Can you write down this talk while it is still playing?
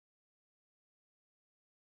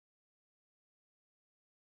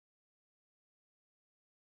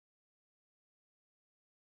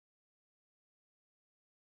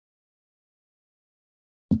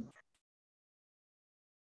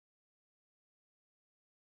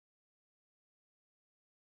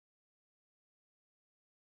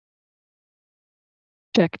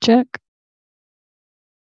Check, check.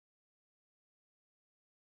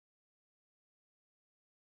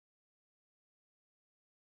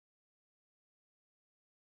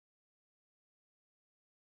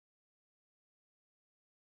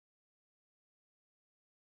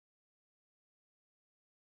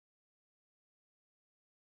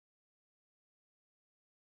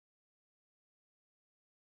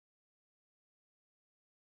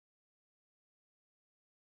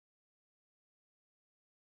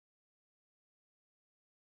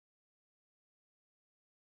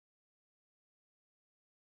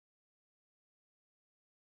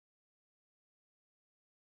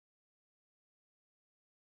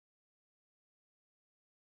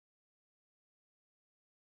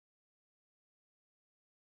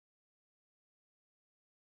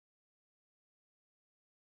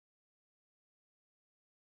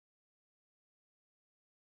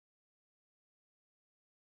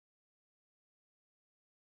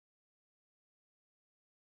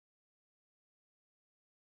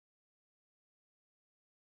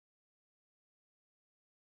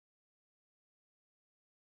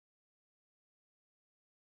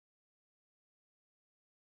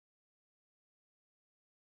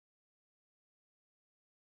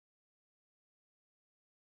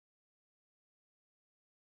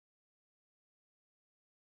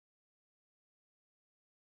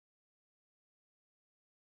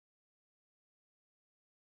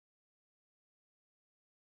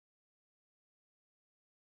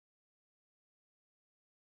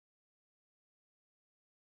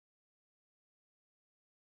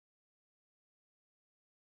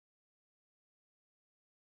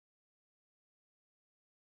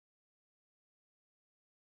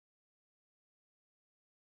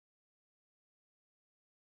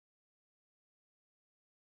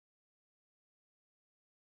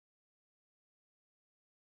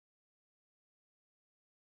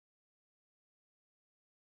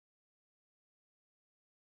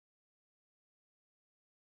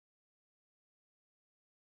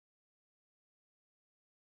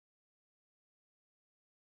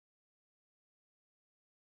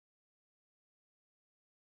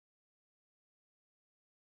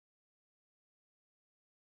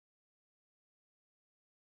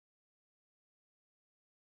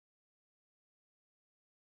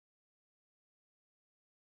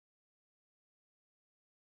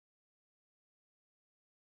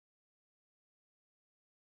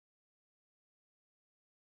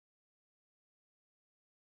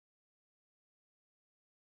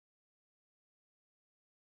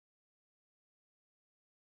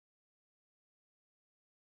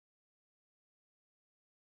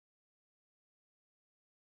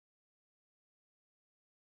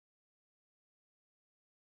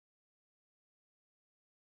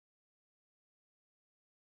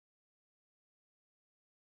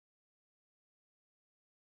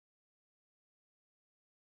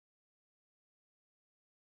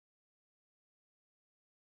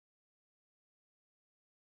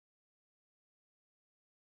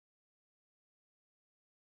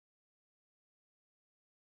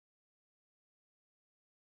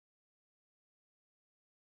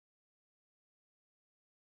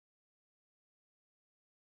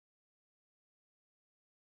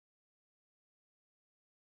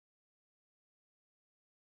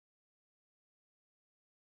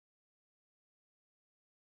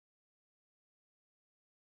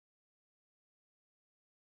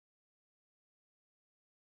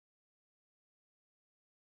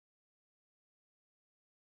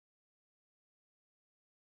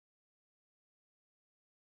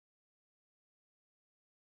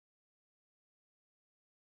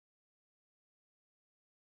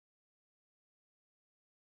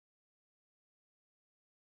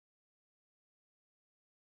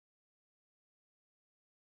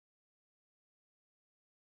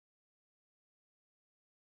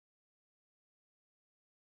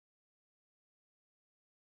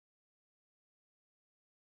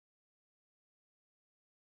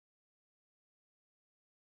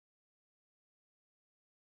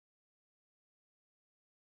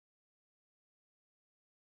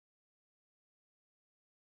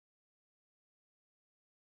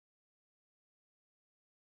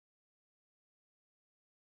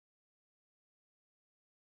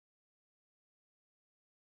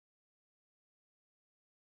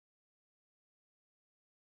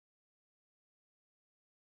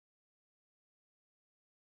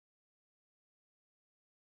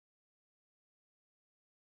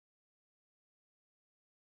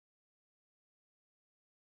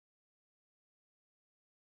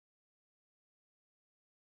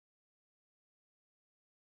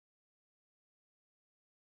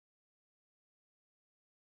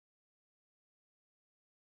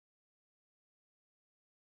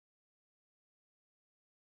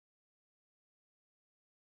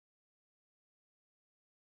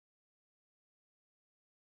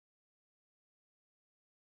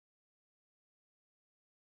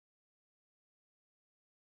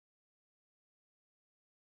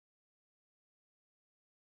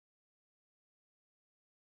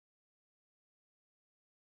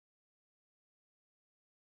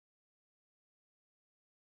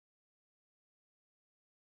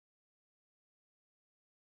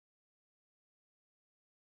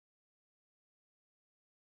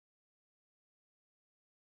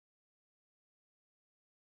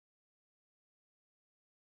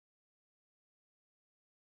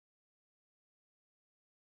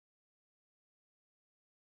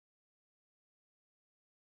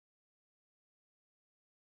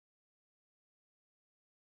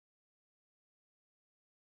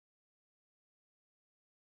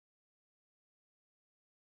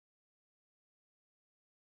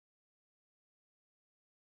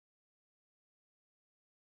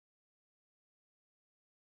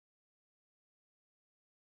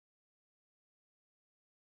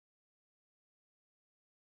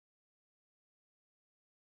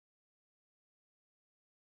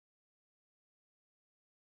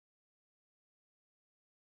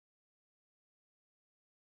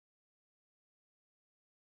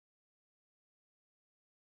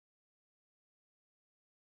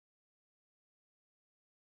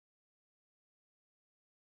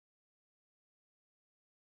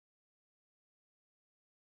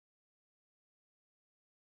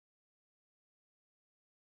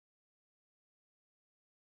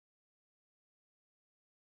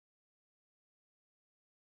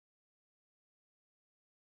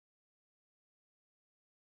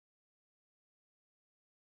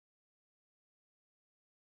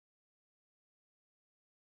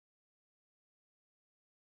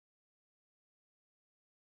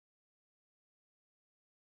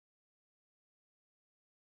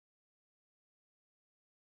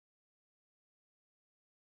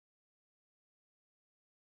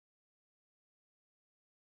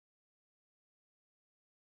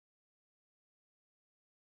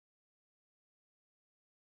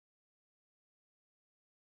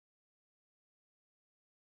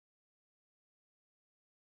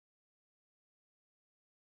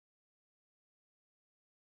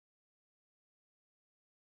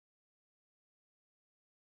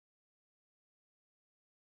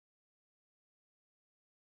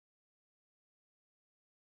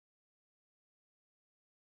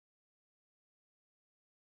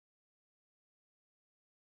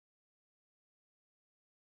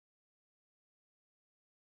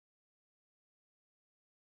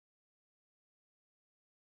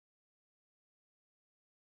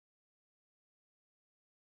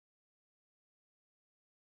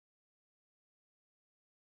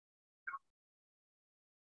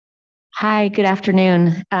 Hi, good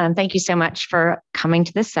afternoon. Thank you so much for coming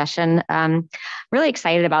to this session. Really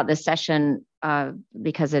excited about this session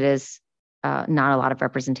because it is not a lot of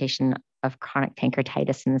representation of chronic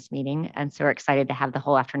pancreatitis in this meeting. And so we're excited to have the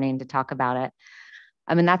whole afternoon to talk about it.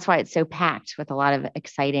 And that's why it's so packed with a lot of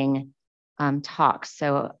exciting talks.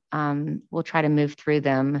 So we'll try to move through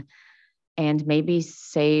them and maybe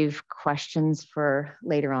save questions for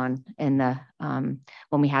later on in the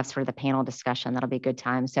when we have sort of the panel discussion. That'll be a good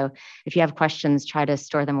time. So if you have questions, try to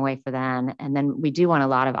store them away for then. And then we do want a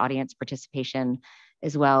lot of audience participation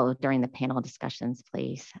as well during the panel discussions,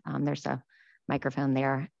 please. There's a microphone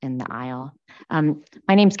there in the aisle.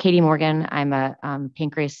 My name's Katie Morgan. I'm a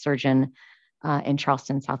pancreas surgeon in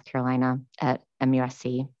Charleston, South Carolina at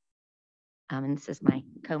MUSC. And this is my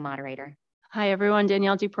co-moderator. Hi, everyone.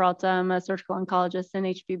 Danielle DiPeralta. I'm a surgical oncologist and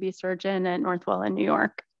HPB surgeon at Northwell in New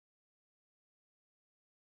York.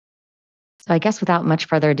 So I guess without much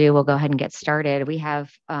further ado, we'll go ahead and get started. We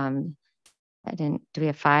have, do we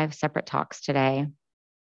have 5 separate talks today?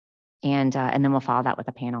 And then we'll follow that with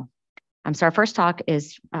a panel. So our first talk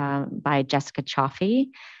is by Jessica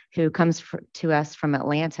Chaffee, who comes to us from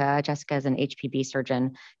Atlanta. Jessica is an HPB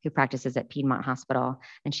surgeon who practices at Piedmont Hospital,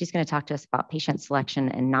 and she's going to talk to us about patient selection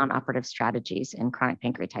and non-operative strategies in chronic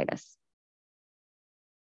pancreatitis.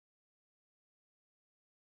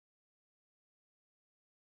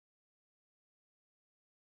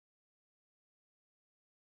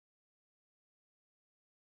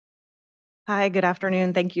 Hi, good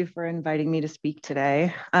afternoon. Thank you for inviting me to speak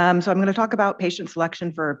today. So I'm going to talk about patient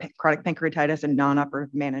selection for chronic pancreatitis and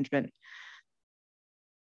non-operative management.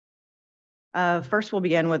 First, we'll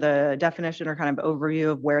begin with a definition or kind of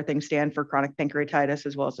overview of where things stand for chronic pancreatitis,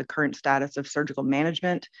 as well as the current status of surgical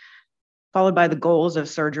management, followed by the goals of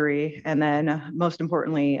surgery, and then most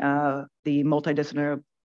importantly, the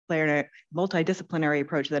multidisciplinary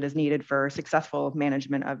approach that is needed for successful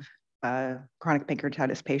management of chronic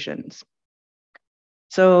pancreatitis patients.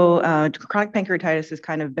 So chronic pancreatitis has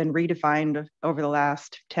kind of been redefined over the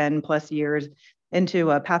last 10 plus years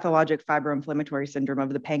into a pathologic fibroinflammatory syndrome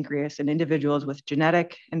of the pancreas in individuals with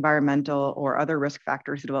genetic, environmental, or other risk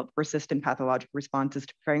factors who develop persistent pathologic responses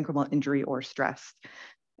to parenchymal injury or stress.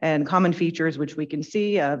 And common features which we can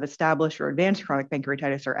see of established or advanced chronic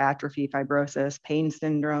pancreatitis are atrophy, fibrosis, pain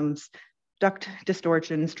syndromes, duct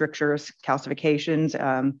distortion, strictures, calcifications,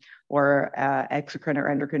 or exocrine or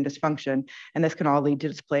endocrine dysfunction. And this can all lead to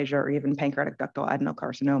dysplasia or even pancreatic ductal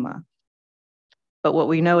adenocarcinoma. But what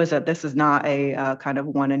we know is that this is not a kind of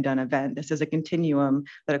one and done event. This is a continuum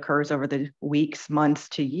that occurs over the weeks, months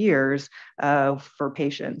to years for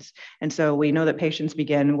patients. And so we know that patients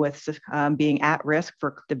begin with being at risk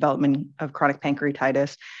for development of chronic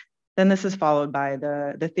pancreatitis. Then this is followed by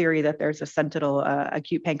the theory that there's a sentinel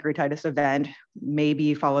acute pancreatitis event,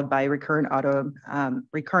 maybe followed by recurrent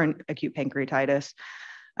acute pancreatitis,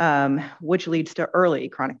 which leads to early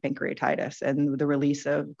chronic pancreatitis and the release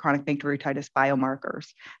of chronic pancreatitis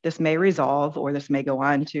biomarkers. This may resolve, or this may go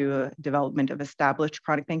on to development of established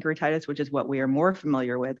chronic pancreatitis, which is what we are more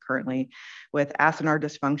familiar with currently, with acinar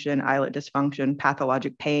dysfunction, islet dysfunction,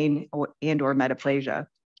 pathologic pain, and or metaplasia,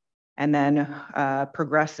 and then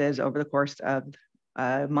progresses over the course of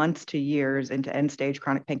months to years into end-stage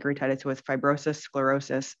chronic pancreatitis with fibrosis,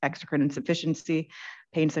 sclerosis, exocrine insufficiency,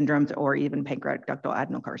 pain syndromes, or even pancreatic ductal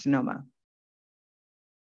adenocarcinoma.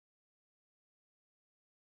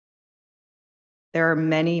 There are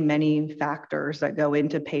many, many factors that go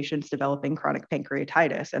into patients developing chronic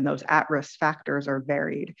pancreatitis, and those at-risk factors are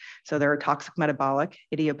varied. So there are toxic metabolic,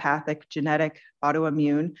 idiopathic, genetic,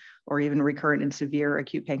 autoimmune, or even recurrent and severe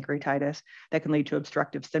acute pancreatitis that can lead to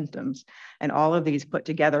obstructive symptoms. And all of these put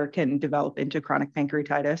together can develop into chronic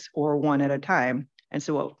pancreatitis or one at a time. And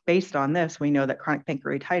so based on this, we know that chronic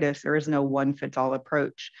pancreatitis, there is no one-fits-all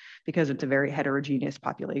approach because it's a very heterogeneous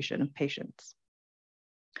population of patients.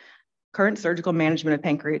 Current surgical management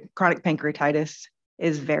of chronic pancreatitis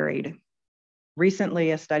is varied.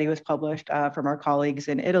 Recently, a study was published from our colleagues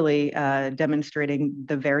in Italy demonstrating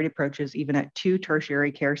the varied approaches even at 2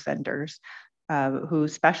 tertiary care centers who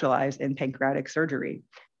specialize in pancreatic surgery.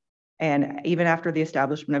 And even after the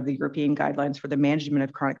establishment of the European guidelines for the management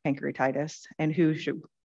of chronic pancreatitis and who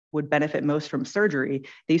would benefit most from surgery,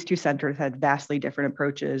 these 2 centers had vastly different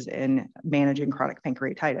approaches in managing chronic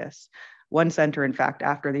pancreatitis. One center, in fact,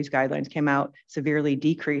 after these guidelines came out, severely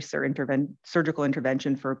decreased their surgical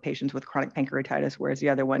intervention for patients with chronic pancreatitis, whereas the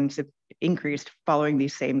other one increased following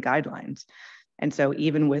these same guidelines. And so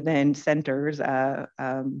even within centers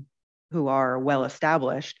who are well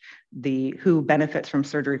established, who benefits from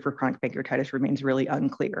surgery for chronic pancreatitis remains really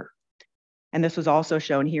unclear. And this was also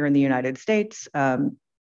shown here in the United States.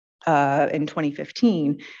 in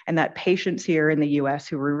 2015, and that patients here in the US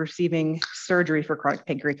who were receiving surgery for chronic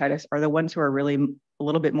pancreatitis are the ones who are really a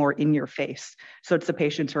little bit more in your face. So it's the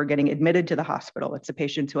patients who are getting admitted to the hospital. It's the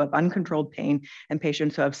patients who have uncontrolled pain and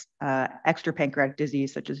patients who have extra pancreatic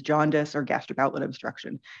disease such as jaundice or gastric outlet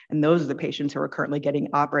obstruction. And those are the patients who are currently getting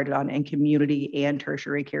operated on in community and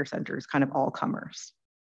tertiary care centers, kind of all comers.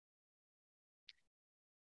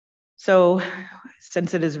 So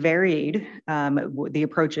since it is varied, the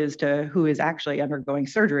approaches to who is actually undergoing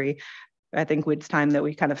surgery, I think it's time that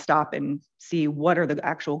we kind of stop and see what are the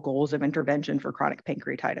actual goals of intervention for chronic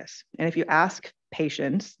pancreatitis. And if you ask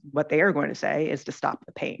patients, what they are going to say is to stop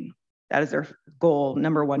the pain. That is their goal,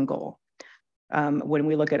 number one goal. When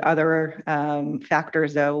we look at other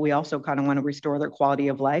factors, though, we also kind of want to restore their quality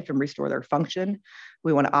of life and restore their function.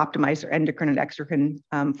 We want to optimize their endocrine and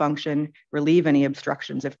exocrine function, relieve any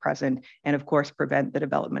obstructions if present, and of course, prevent the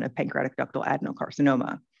development of pancreatic ductal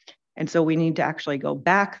adenocarcinoma. And so we need to actually go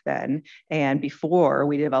back then, and before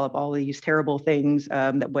we develop all these terrible things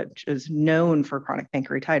which is known for chronic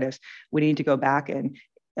pancreatitis, we need to go back and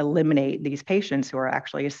eliminate these patients who are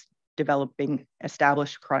actually developing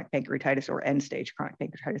established chronic pancreatitis or end-stage chronic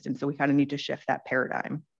pancreatitis. And so we kind of need to shift that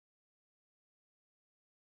paradigm.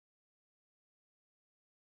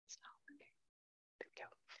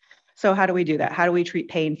 So how do we do that? How do we treat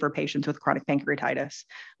pain for patients with chronic pancreatitis?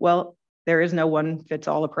 Well, there is no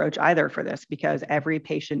one-fits-all approach either for this because every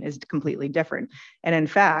patient is completely different. And in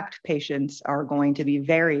fact, patients are going to be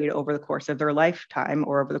varied over the course of their lifetime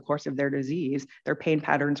or over the course of their disease. Their pain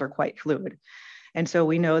patterns are quite fluid. And so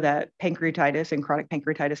we know that pancreatitis and chronic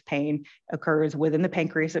pancreatitis pain occurs within the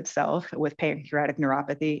pancreas itself with pancreatic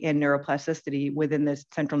neuropathy and neuroplasticity within the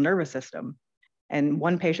central nervous system. And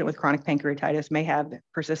one patient with chronic pancreatitis may have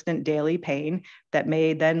persistent daily pain that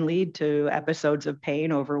may then lead to episodes of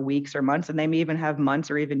pain over weeks or months, and they may even have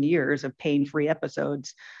months or even years of pain-free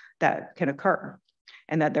episodes that can occur.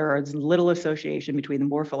 And that there is little association between the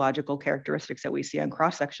morphological characteristics that we see on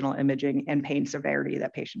cross-sectional imaging and pain severity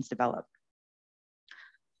that patients develop.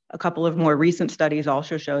 A couple of more recent studies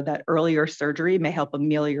also show that earlier surgery may help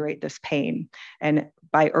ameliorate this pain. And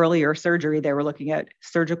by earlier surgery, they were looking at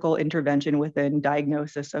surgical intervention within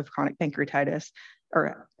diagnosis of chronic pancreatitis,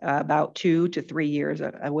 or about 2 to 3 years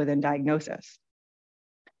within diagnosis.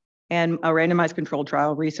 And a randomized controlled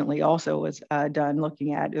trial recently also was done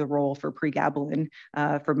looking at the role for pregabalin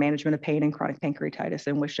for management of pain in chronic pancreatitis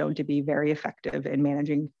and was shown to be very effective in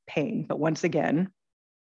managing pain. But once again,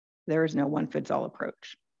 there is no one-fits-all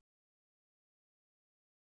approach.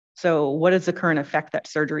 So what is the current effect that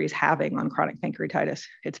surgery is having on chronic pancreatitis?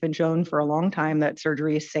 It's been shown for a long time that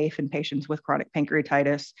surgery is safe in patients with chronic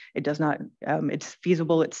pancreatitis. It does not, it's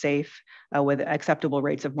feasible, it's safe with acceptable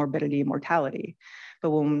rates of morbidity and mortality.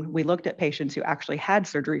 But when we looked at patients who actually had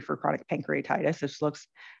surgery for chronic pancreatitis, this looks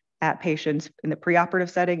at patients in the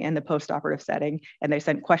preoperative setting and the postoperative setting, and they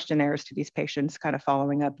sent questionnaires to these patients kind of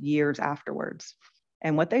following up years afterwards.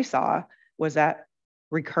 And what they saw was that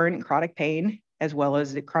recurrent chronic pain as well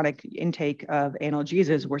as the chronic intake of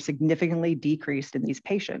analgesics were significantly decreased in these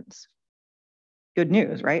patients. Good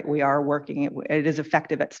news, right? We are working, it is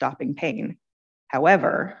effective at stopping pain.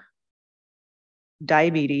 However,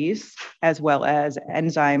 diabetes, as well as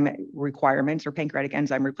enzyme requirements or pancreatic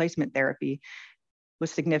enzyme replacement therapy was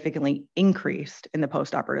significantly increased in the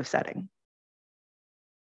postoperative setting.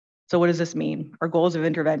 So what does this mean? Our goals of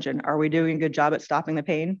intervention, are we doing a good job at stopping the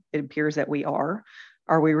pain? It appears that we are.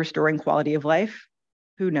 Are we restoring quality of life?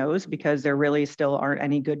 Who knows, because there really still aren't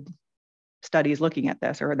any good studies looking at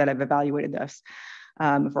this or that have evaluated this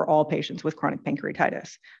for all patients with chronic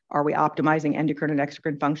pancreatitis. Are we optimizing endocrine and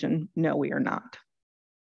exocrine function? No, we are not.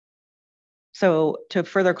 So to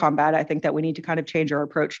further combat, I think that we need to kind of change our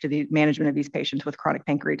approach to the management of these patients with chronic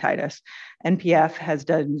pancreatitis. NPF has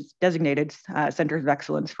designated centers of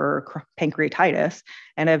excellence for pancreatitis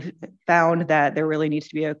and have found that there really needs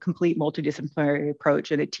to be a complete multidisciplinary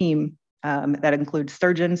approach and a team that includes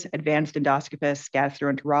surgeons, advanced endoscopists,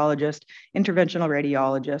 gastroenterologists, interventional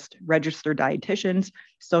radiologists, registered dietitians,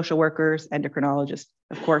 social workers, endocrinologists,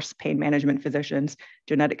 of course, pain management physicians,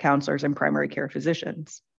 genetic counselors, and primary care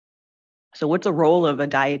physicians. So what's the role of a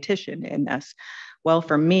dietitian in this? Well,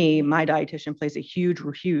 for me, my dietitian plays a huge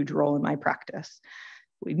role in my practice.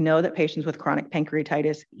 We know that patients with chronic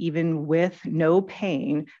pancreatitis, even with no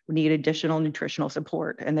pain, need additional nutritional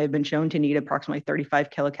support. And they've been shown to need approximately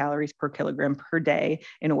 35 kilocalories per kilogram per day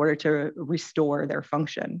in order to restore their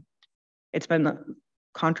function. It's been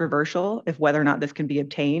controversial if whether or not this can be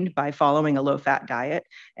obtained by following a low-fat diet.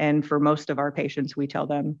 And for most of our patients, we tell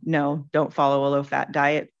them, no, don't follow a low-fat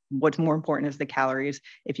diet. what's more important is the calories.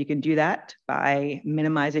 If you can do that by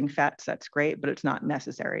minimizing fats, that's great, but it's not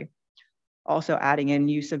necessary. Also adding in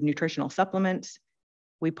use of nutritional supplements.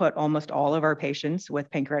 We put almost all of our patients with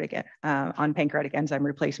on pancreatic enzyme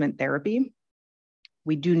replacement therapy.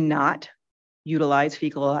 We do not utilize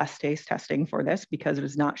fecal elastase testing for this because it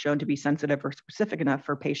is not shown to be sensitive or specific enough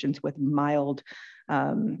for patients with mild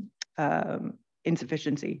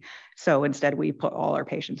insufficiency. So instead, we put all our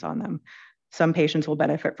patients on them. Some patients will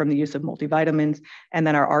benefit from the use of multivitamins, and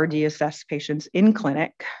then our RD assess patients in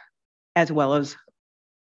clinic as well as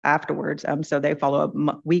afterwards. So they follow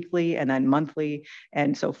up weekly and then monthly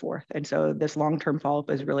and so forth. And so this long-term follow-up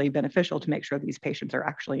is really beneficial to make sure these patients are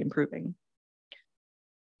actually improving.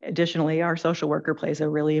 Additionally, our social worker plays a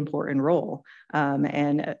really important role.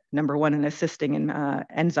 And number one, in assisting in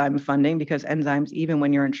enzyme funding, because enzymes, even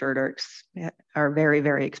when you're insured, are very,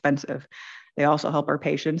 very expensive. They also help our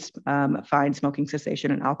patients find smoking cessation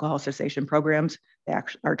and alcohol cessation programs. They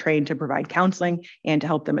actually are trained to provide counseling and to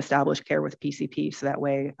help them establish care with PCP. So that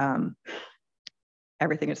way,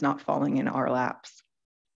 everything is not falling in our laps.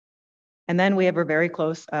 And then we have a very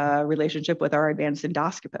close relationship with our advanced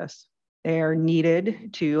endoscopists. They are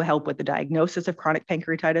needed to help with the diagnosis of chronic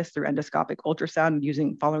pancreatitis through endoscopic ultrasound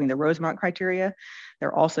following the Rosemont criteria.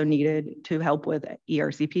 They're also needed to help with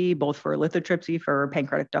ERCP, both for lithotripsy for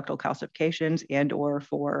pancreatic ductal calcifications and or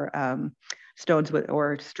for stones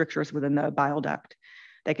or strictures within the bile duct.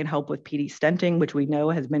 They can help with PD stenting, which we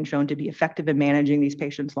know has been shown to be effective in managing these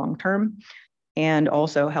patients long-term, and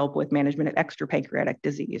also help with management of extrapancreatic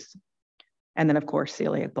disease. And then of course,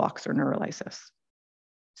 celiac blocks or neurolysis.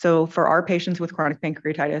 So for our patients with chronic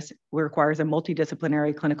pancreatitis, it requires a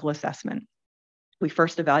multidisciplinary clinical assessment. We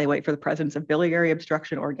first evaluate for the presence of biliary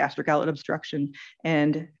obstruction or gastric outlet obstruction.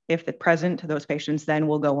 And if present, those patients then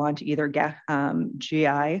will go on to either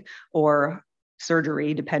GI or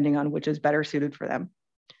surgery, depending on which is better suited for them.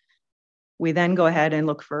 We then go ahead and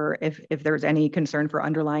look for if there's any concern for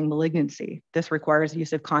underlying malignancy. This requires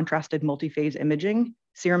use of contrasted multi-phase imaging,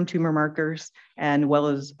 serum tumor markers, and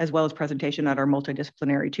as well as presentation at our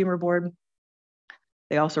multidisciplinary tumor board.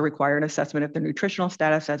 They also require an assessment of their nutritional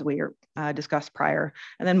status, as we discussed prior.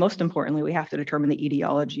 And then most importantly, we have to determine the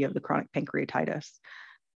etiology of the chronic pancreatitis,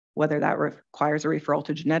 whether that requires a referral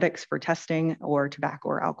to genetics for testing or tobacco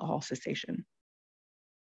or alcohol cessation.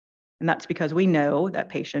 And that's because we know that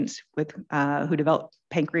patients who develop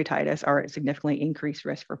pancreatitis are at significantly increased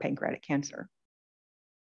risk for pancreatic cancer.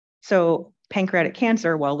 So pancreatic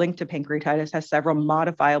cancer, while linked to pancreatitis, has several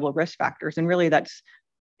modifiable risk factors. And really that's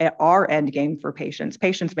our end game for patients.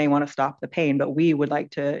 Patients may want to stop the pain, but we would like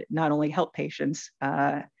to not only help patients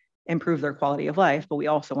improve their quality of life, but we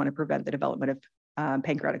also want to prevent the development of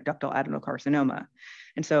pancreatic ductal adenocarcinoma.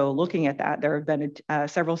 And so looking at that, there have been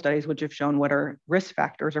several studies which have shown what are risk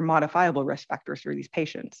factors or modifiable risk factors for these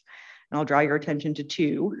patients. And I'll draw your attention to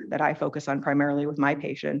two that I focus on primarily with my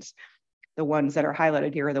patients. The ones that are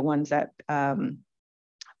highlighted here are the ones that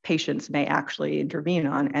patients may actually intervene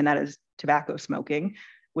on, and that is tobacco smoking,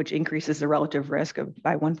 which increases the relative risk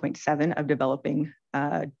by 1.7 of developing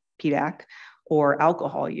PDAC, or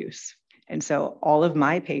alcohol use. And so all of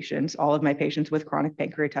my patients with chronic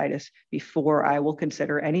pancreatitis, before I will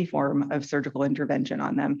consider any form of surgical intervention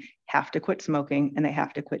on them, have to quit smoking and they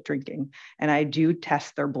have to quit drinking. And I do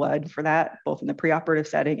test their blood for that, both in the preoperative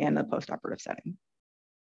setting and the postoperative setting.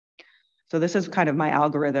 So this is kind of my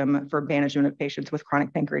algorithm for management of patients with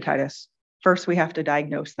chronic pancreatitis. First, we have to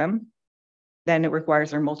diagnose them. Then it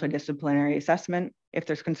requires their multidisciplinary assessment. If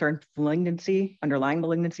there's concern for malignancy, underlying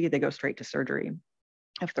malignancy, they go straight to surgery.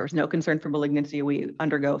 If there's no concern for malignancy, we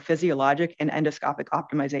undergo physiologic and endoscopic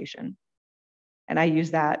optimization. And I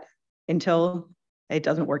use that until it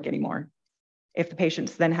doesn't work anymore. If the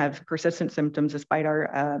patients then have persistent symptoms, despite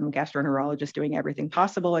our gastroenterologist doing everything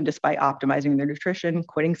possible, and despite optimizing their nutrition,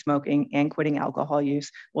 quitting smoking, and quitting alcohol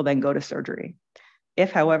use, we'll then go to surgery.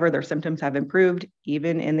 If, however, their symptoms have improved,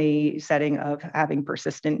 even in the setting of having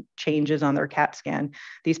persistent changes on their CAT scan,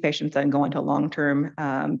 these patients then go into long-term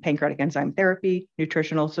pancreatic enzyme therapy,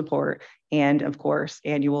 nutritional support, and of course,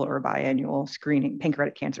 annual or biannual screening,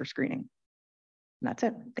 pancreatic cancer screening. And that's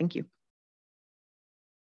it. Thank you.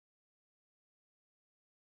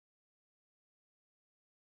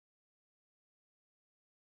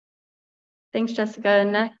 Thanks, Jessica.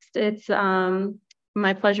 Next, it's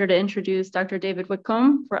my pleasure to introduce Dr. David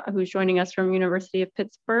Whitcomb, who's joining us from University of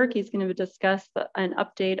Pittsburgh. He's going to discuss an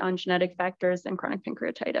update on genetic factors in chronic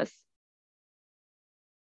pancreatitis.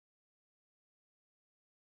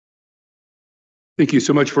 Thank you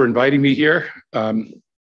so much for inviting me here. I'm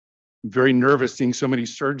very nervous seeing so many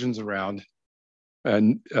surgeons around.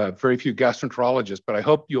 and very few gastroenterologists, but I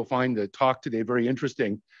hope you'll find the talk today very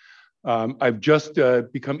interesting. I've just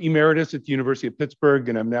become emeritus at the University of Pittsburgh,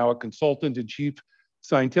 and I'm now a consultant and chief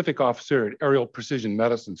scientific officer at Aerial Precision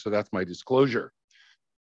Medicine, so that's my disclosure.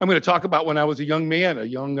 I'm going to talk about when I was a young man, a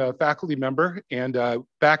young faculty member, and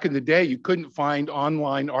back in the day, you couldn't find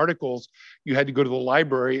online articles. You had to go to the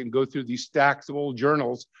library and go through these stacks of old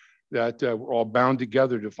journals that were all bound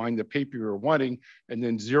together to find the paper you were wanting and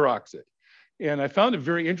then Xerox it. And I found a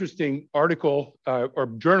very interesting article or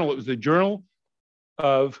journal. It was the Journal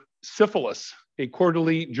of Syphilis, a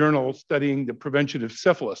quarterly journal studying the prevention of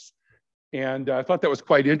syphilis. And I thought that was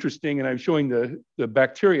quite interesting. And I'm showing the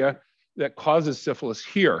bacteria that causes syphilis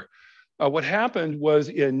here. What happened was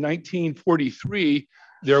in 1943,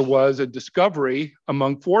 there was a discovery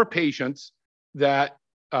among 4 patients that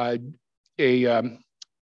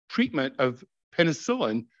treatment of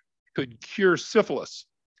penicillin could cure syphilis.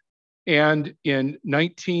 And in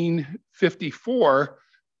 1954,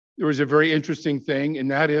 there was a very interesting thing,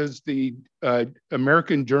 and that is the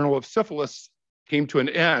American Journal of Syphilis came to an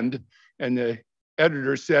end, and the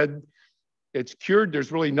editor said, it's cured,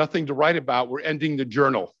 there's really nothing to write about, we're ending the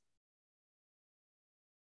journal.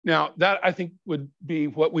 Now, that I think would be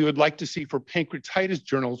what we would like to see for pancreatitis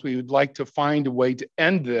journals. We would like to find a way to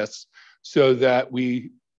end this so that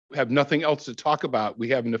we have nothing else to talk about. We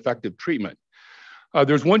have an effective treatment.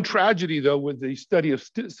 There's one tragedy, though, with the study of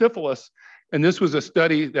syphilis, and this was a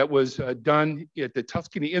study that was done at the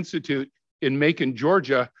Tuskegee Institute in Macon,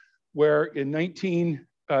 Georgia, where in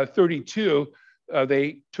 1932,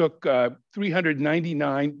 they took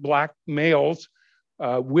 399 Black males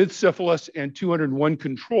with syphilis and 201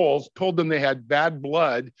 controls, told them they had bad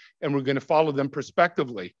blood, and were going to follow them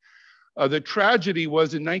prospectively. The tragedy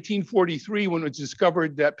was in 1943, when it was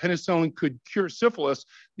discovered that penicillin could cure syphilis,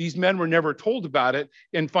 these men were never told about it.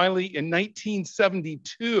 And finally, in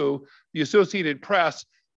 1972, the Associated Press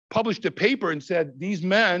published a paper and said, these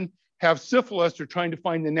men have syphilis, they're trying to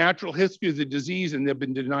find the natural history of the disease, and they've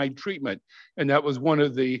been denied treatment. And that was one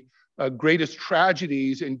of the greatest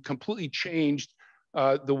tragedies and completely changed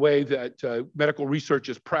the way that medical research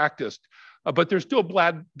is practiced. But there's still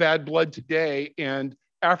bad blood today, and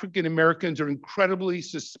African Americans are incredibly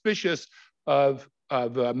suspicious of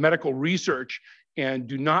medical research and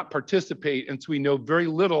do not participate. And so we know very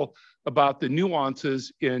little about the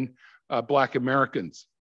nuances in Black Americans.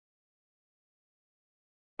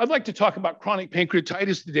 I'd like to talk about chronic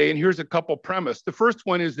pancreatitis today, and here's a couple premises. The first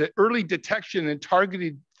one is that early detection and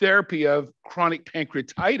targeted therapy of chronic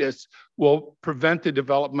pancreatitis will prevent the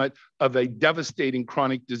development of a devastating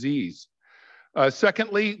chronic disease.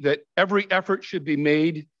 Secondly, that every effort should be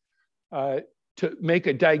made to make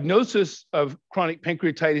a diagnosis of chronic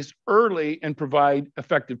pancreatitis early and provide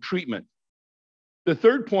effective treatment. The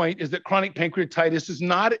third point is that chronic pancreatitis is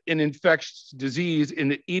not an infectious disease,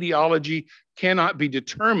 and the etiology cannot be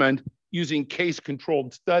determined using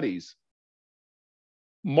case-controlled studies.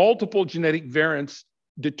 Multiple genetic variants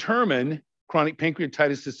determine chronic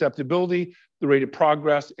pancreatitis susceptibility, the rate of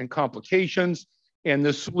progress and complications, and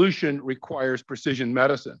the solution requires precision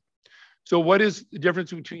medicine. So what is the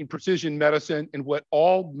difference between precision medicine and what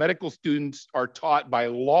all medical students are taught by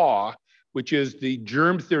law, which is the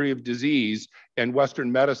germ theory of disease, and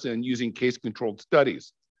Western medicine using case-controlled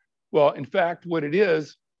studies? Well, in fact, what it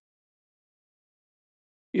is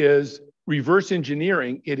reverse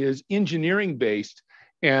engineering. It is engineering-based,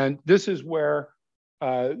 and this is where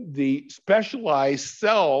the specialized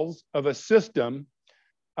cells of a system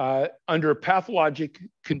under pathologic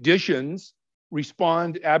conditions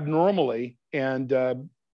respond abnormally, and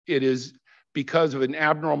it is because of an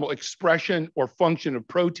abnormal expression or function of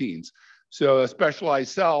proteins. So a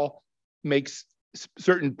specialized cell makes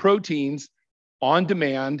certain proteins on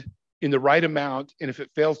demand in the right amount, and if it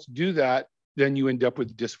fails to do that, then you end up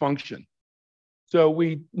with dysfunction. So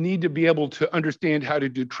we need to be able to understand how to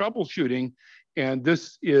do troubleshooting, and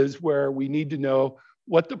this is where we need to know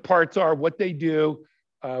what the parts are, what they do,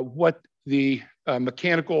 what the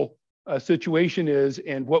mechanical situation is,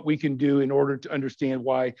 and what we can do in order to understand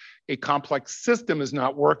why a complex system is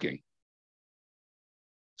not working.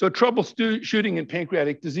 So troubleshooting in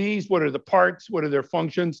pancreatic disease, what are the parts, what are their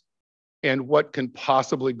functions, and what can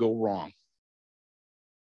possibly go wrong?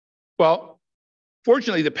 Well,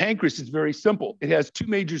 fortunately, the pancreas is very simple. It has two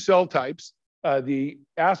major cell types, the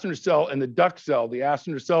acinar cell and the duct cell. The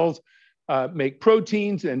acinar cells make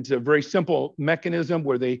proteins, and it's a very simple mechanism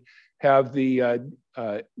where they have the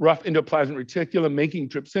rough endoplasmic reticulum making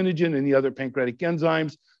trypsinogen and the other pancreatic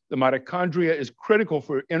enzymes. The mitochondria is critical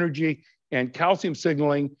for energy, and calcium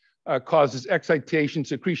signaling causes excitation,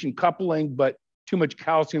 secretion, coupling, but too much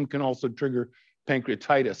calcium can also trigger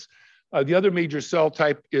pancreatitis. The other major cell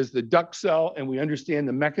type is the duct cell, and we understand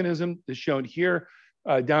the mechanism is shown here.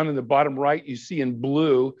 Down in the bottom right, you see in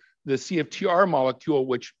blue the CFTR molecule,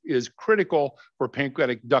 which is critical for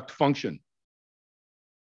pancreatic duct function.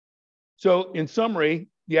 So in summary,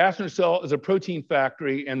 the acinar cell is a protein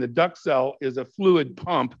factory and the duct cell is a fluid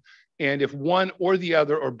pump. And if one or the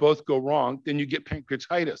other or both go wrong, then you get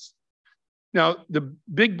pancreatitis. Now, the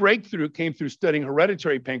big breakthrough came through studying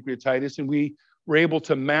hereditary pancreatitis, and we were able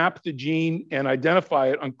to map the gene and identify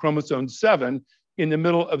it on chromosome 7 in the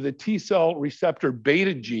middle of the T cell receptor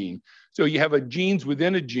beta gene. So you have a genes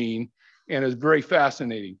within a gene, and it's very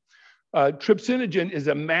fascinating. Trypsinogen is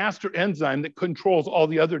a master enzyme that controls all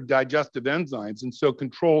the other digestive enzymes, and so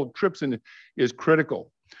control of trypsin is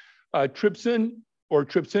critical. Trypsin or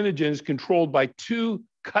trypsinogen is controlled by 2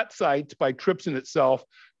 cut sites by trypsin itself,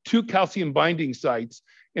 2 calcium binding sites,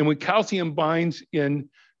 and when calcium binds in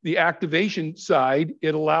the activation side,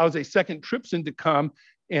 it allows a second trypsin to come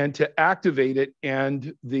and to activate it,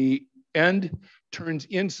 and the end turns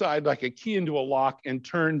inside like a key into a lock and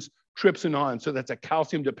turns trypsin on. So that's a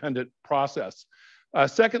calcium dependent process.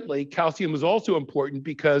 Secondly, calcium is also important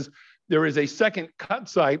because there is a second cut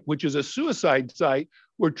site, which is a suicide site,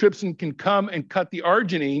 where trypsin can come and cut the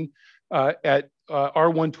arginine at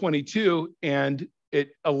R122, and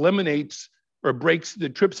it eliminates or breaks the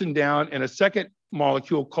trypsin down, and a second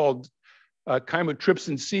molecule called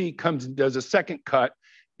chymotrypsin C comes and does a second cut.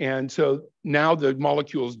 And so now the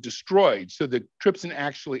molecule is destroyed. So the trypsin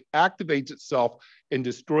actually activates itself and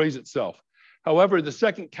destroys itself. However, the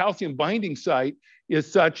second calcium binding site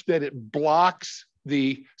is such that it blocks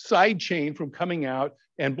the side chain from coming out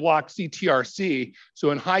and blocks CTRC. So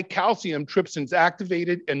in high calcium, trypsin's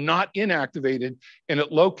activated and not inactivated. And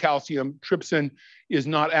at low calcium, trypsin is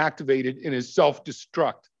not activated and is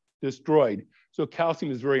destroyed. So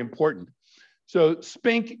calcium is very important. So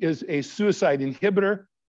SPINK is a suicide inhibitor.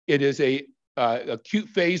 It is a acute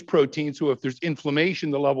phase protein. So if there's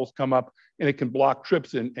inflammation, the levels come up and it can block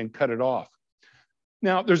trypsin and cut it off.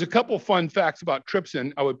 Now, there's a couple fun facts about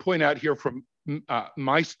trypsin I would point out here from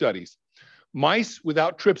my studies. Mice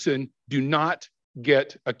without trypsin do not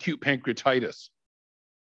get acute pancreatitis.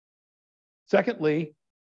 Secondly,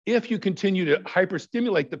 if you continue to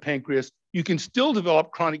hyperstimulate the pancreas, you can still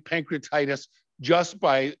develop chronic pancreatitis just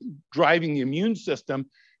by driving the immune system,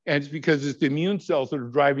 and it's because it's the immune cells that are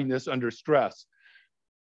driving this under stress.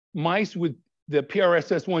 Mice with the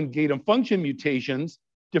PRSS1 gain of function mutations,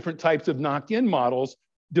 different types of knock-in models,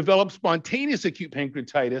 develop spontaneous acute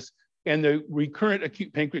pancreatitis, and the recurrent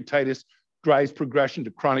acute pancreatitis drives progression to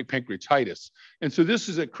chronic pancreatitis. And so this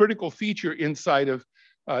is a critical feature inside of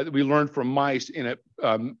that we learned from mice, and it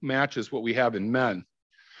matches what we have in men.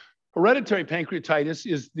 Hereditary pancreatitis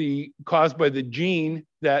is caused by the gene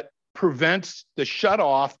that prevents the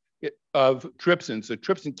shutoff of trypsin. So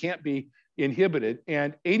trypsin can't be inhibited,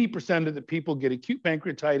 and 80% of the people get acute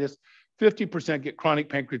pancreatitis, 50% get chronic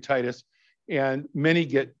pancreatitis, and many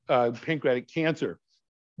get pancreatic cancer.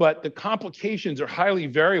 But the complications are highly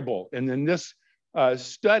variable. And in this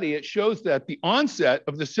study, it shows that the onset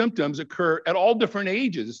of the symptoms occur at all different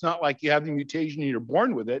ages. It's not like you have the mutation and you're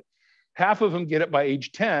born with it. Half of them get it by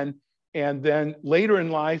age 10. And then later in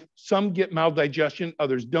life, some get maldigestion,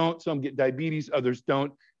 others don't. Some get diabetes, others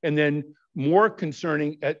don't. And then more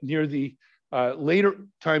concerning, at near the later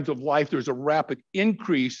times of life, there's a rapid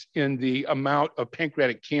increase in the amount of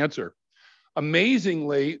pancreatic cancer.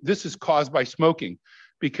 Amazingly, this is caused by smoking,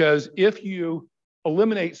 because if you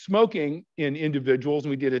eliminate smoking in individuals, and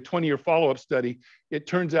we did a 20-year follow-up study, it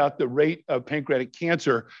turns out the rate of pancreatic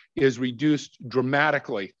cancer is reduced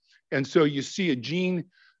dramatically. And so you see a gene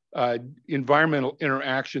environmental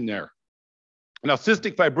interaction there. Now,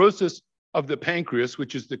 cystic fibrosis of the pancreas,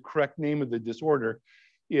 which is the correct name of the disorder,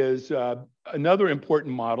 is another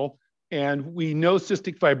important model. And we know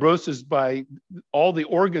cystic fibrosis by all the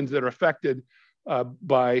organs that are affected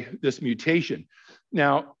by this mutation.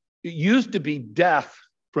 Now, it used to be death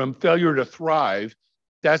from failure to thrive.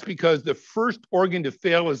 That's because the first organ to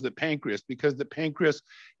fail is the pancreas, because the pancreas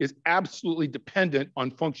is absolutely dependent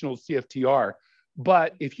on functional CFTR.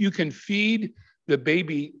 But if you can feed the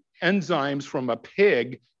baby enzymes from a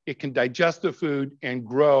pig, it can digest the food and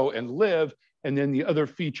grow and live. And then the other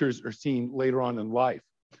features are seen later on in life.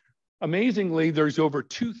 Amazingly, there's over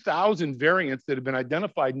 2,000 variants that have been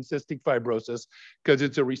identified in cystic fibrosis because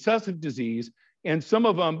it's a recessive disease. And some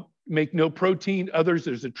of them make no protein. Others,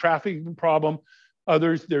 there's a trafficking problem.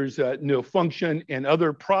 Others, there's no function and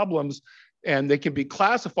other problems. And they can be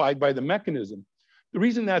classified by the mechanism. The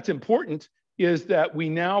reason that's important is that we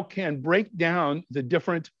now can break down the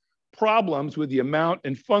different problems with the amount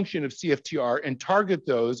and function of CFTR and target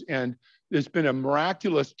those. And there's been a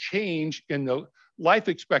miraculous change in the life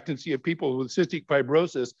expectancy of people with cystic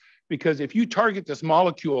fibrosis, because if you target this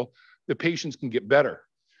molecule, the patients can get better.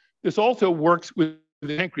 This also works with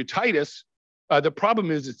pancreatitis. The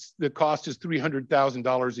problem is the cost is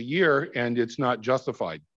 $300,000 a year, and it's not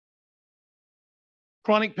justified.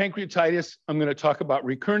 Chronic pancreatitis, I'm going to talk about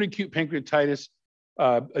recurrent acute pancreatitis,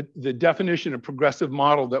 the definition of progressive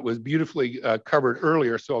model that was beautifully covered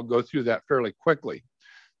earlier, so I'll go through that fairly quickly.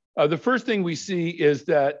 The first thing we see is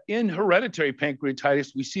that in hereditary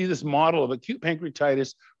pancreatitis, we see this model of acute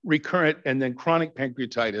pancreatitis, recurrent, and then chronic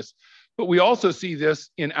pancreatitis. But we also see this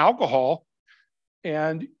in alcohol,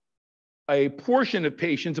 and a portion of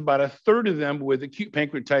patients, about a third of them with acute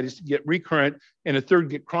pancreatitis, get recurrent, and a third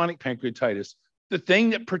get chronic pancreatitis. The thing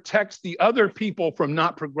that protects the other people from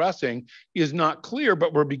not progressing is not clear,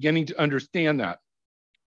 but we're beginning to understand that.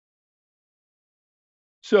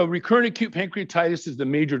 So recurrent acute pancreatitis is the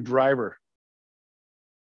major driver.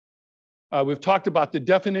 We've talked about the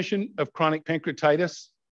definition of chronic pancreatitis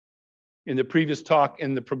in the previous talk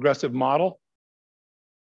in the progressive model,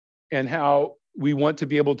 and how we want to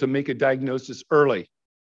be able to make a diagnosis early.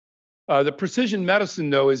 The precision medicine,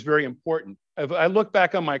 though, is very important. If I look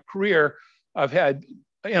back on my career, I've had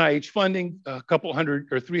NIH funding, a couple hundred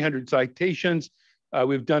or 300 citations.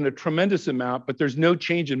 We've done a tremendous amount, but there's no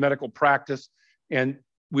change in medical practice, and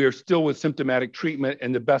we are still with symptomatic treatment,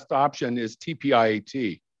 and the best option is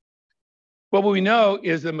TPIAT. But what we know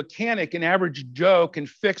is the mechanic, an average Joe, can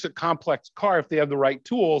fix a complex car if they have the right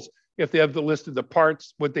tools, if they have the list of the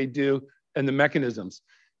parts, what they do, and the mechanisms.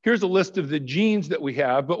 Here's a list of the genes that we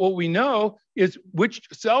have, but what we know is which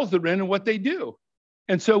cells they're in and what they do.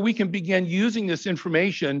 And so we can begin using this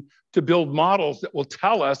information to build models that will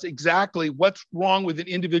tell us exactly what's wrong with an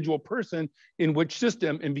individual person in which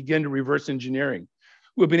system and begin to reverse engineering.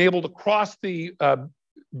 We've been able to cross the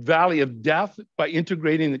valley of death by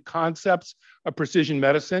integrating the concepts of precision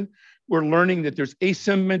medicine. We're learning that there's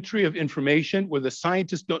asymmetry of information where the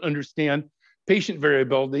scientists don't understand patient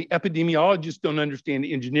variability, epidemiologists don't understand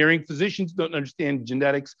engineering, physicians don't understand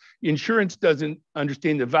genetics, insurance doesn't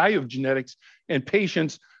understand the value of genetics, and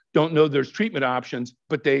patients don't know there's treatment options,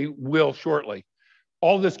 but they will shortly.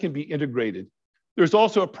 All this can be integrated. There's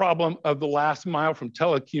also a problem of the last mile from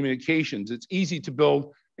telecommunications. It's easy to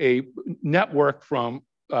build a network from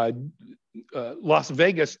Las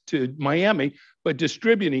Vegas to Miami, but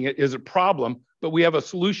distributing it is a problem. But we have a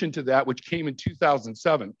solution to that, which came in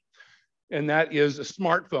 2007. And that is a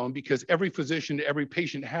smartphone, because every physician to every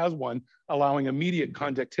patient has one, allowing immediate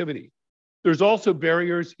conductivity. There's also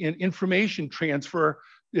barriers in information transfer,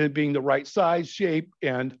 being the right size, shape,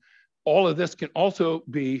 and all of this can also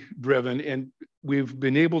be driven. And we've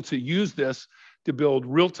been able to use this to build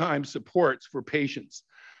real-time supports for patients.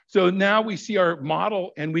 So now we see our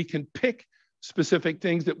model and we can pick specific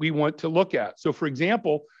things that we want to look at. So for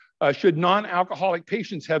example, should non-alcoholic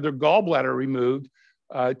patients have their gallbladder removed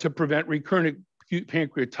to prevent recurrent acute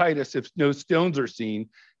pancreatitis if no stones are seen?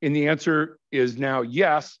 And the answer is now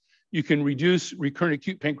yes. You can reduce recurrent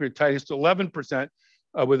acute pancreatitis to 11%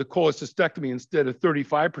 with a cholecystectomy instead of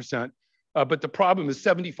 35%. But the problem is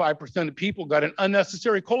 75% of people got an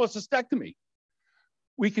unnecessary cholecystectomy.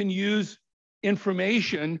 We can use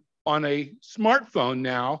information on a smartphone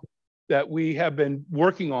now that we have been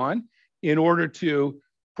working on in order to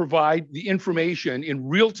provide the information in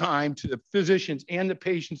real time to the physicians and the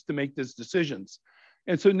patients to make these decisions.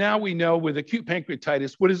 And so now we know with acute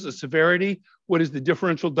pancreatitis, what is the severity? What is the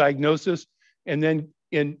differential diagnosis? And then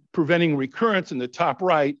in preventing recurrence in the top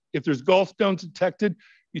right, if there's gallstones detected,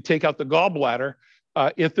 you take out the gallbladder.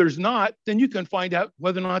 If there's not, then you can find out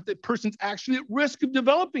whether or not that person's actually at risk of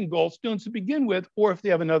developing gallstones to begin with, or if they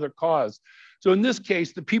have another cause. So in this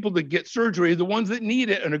case, the people that get surgery are the ones that need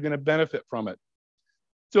it and are going to benefit from it.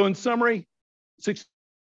 So in summary, success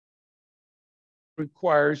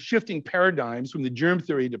requires shifting paradigms from the germ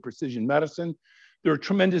theory to precision medicine. There are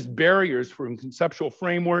tremendous barriers from conceptual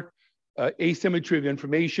framework, asymmetry of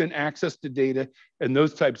information, access to data, and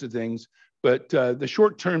those types of things. But the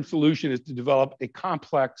short-term solution is to develop a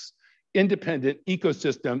complex, independent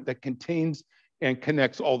ecosystem that contains and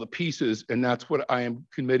connects all the pieces. And that's what I am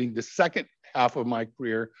committing the second half of my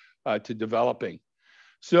career to developing.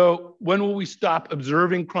 So when will we stop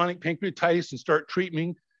observing chronic pancreatitis and start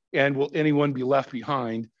treating? And will anyone be left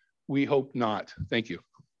behind? We hope not. Thank you.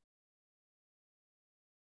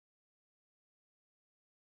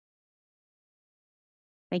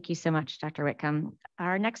 Thank you so much, Dr. Whitcomb.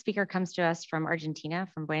 Our next speaker comes to us from Argentina,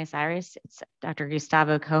 from Buenos Aires. It's Dr.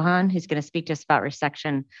 Gustavo Cohan, who's going to speak to us about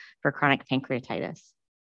resection for chronic pancreatitis.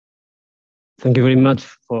 Thank you very much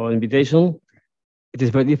for the invitation. It is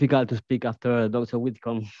very difficult to speak after Dr.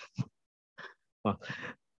 Whitcomb. Well,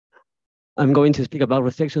 I'm going to speak about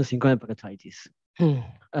resections in chronic pancreatitis.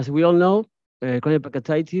 As we all know, chronic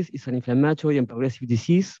pancreatitis is an inflammatory and progressive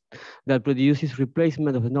disease that produces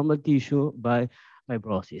replacement of the normal tissue by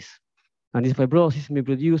fibrosis. And this fibrosis may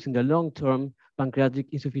produce in the long term pancreatic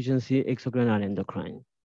insufficiency, exocrine and endocrine.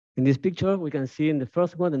 In this picture, we can see in the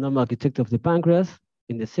first one the normal architecture of the pancreas.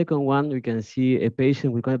 In the second one, we can see a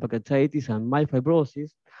patient with chronic pancreatitis and mild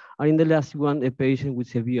fibrosis. And in the last one, a patient with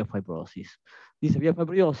severe fibrosis. This severe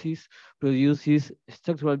fibrosis produces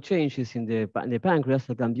structural changes in the pancreas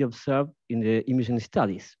that can be observed in the imaging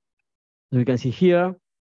studies. So we can see here,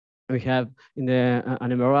 we have in an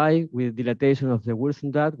MRI with dilatation of the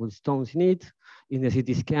Wilson duct with stones in it. In the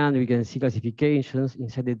CT scan, we can see calcifications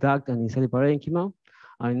inside the duct and inside the parenchyma.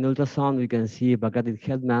 And in ultrasound, we can see pancreatic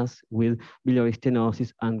head mass with biliary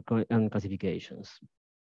stenosis and calcifications.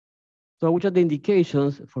 So which are the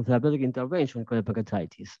indications for therapeutic intervention in chronic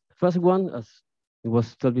pancreatitis? First one, as it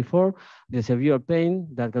was told before, the severe pain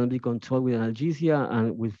that can be controlled with analgesia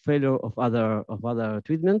and with failure of other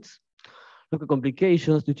treatments. Local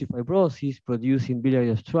complications due to fibrosis producing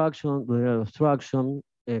biliary obstruction, duodenal obstruction,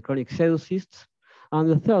 chronic pseudocysts.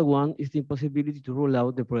 And the third one is the impossibility to rule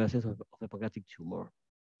out the presence of a pancreatic tumor.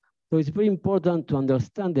 So it's very important to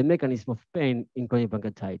understand the mechanism of pain in chronic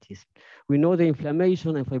pancreatitis. We know the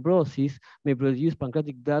inflammation and fibrosis may produce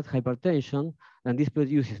pancreatic duct hypertension, and this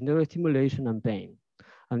produces neurostimulation and pain.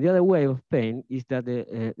 And the other way of pain is that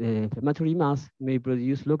the inflammatory mass may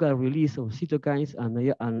produce local release of cytokines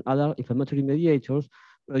and other inflammatory mediators,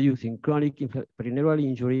 producing chronic perineural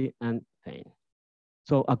injury and pain.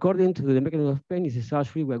 So according to the mechanism of pain is the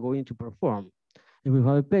surgery we are going to perform. If we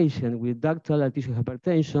have a patient with ductal tissue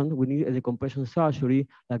hypertension, we need a decompression surgery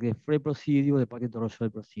like the Frey procedure or the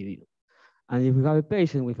Paquet-Rochelle procedure. And if we have a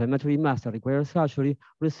patient with inflammatory mass that requires surgery,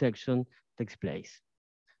 resection takes place.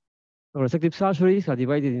 Resective surgeries are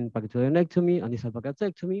divided in pancreatonectomy and distal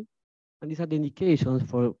pancreatectomy, and these are the indications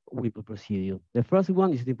for Whipple procedure. The first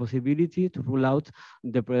one is the possibility to rule out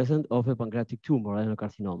the presence of a pancreatic tumor,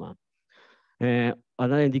 adenocarcinoma.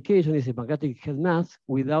 Another indication is a pancreatic head mass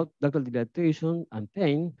without ductal dilatation and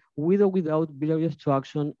pain, with or without biliary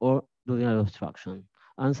obstruction or duodenal obstruction,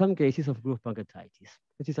 and some cases of groove pancreatitis.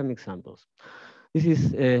 Let's see some examples. This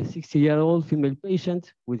is a 60-year-old female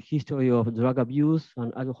patient with history of drug abuse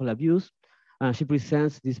and alcohol abuse, and she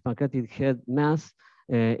presents this pancreatic head mass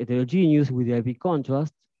heterogeneous with the IV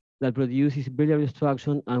contrast that produces biliary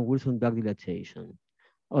obstruction and Wilson duct dilatation.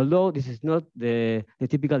 Although this is not the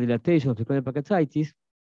typical dilatation of the chronic pancreatitis,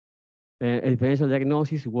 a differential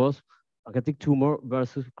diagnosis was pancreatic tumor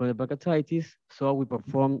versus chronic pancreatitis. So we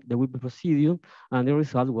performed the Whipple procedure, and the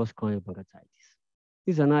result was chronic pancreatitis.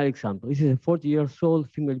 This is another example. This is a 40-year-old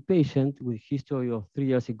female patient with history of 3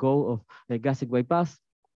 years ago of a gastric bypass.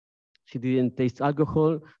 She didn't taste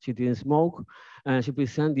alcohol, she didn't smoke, and she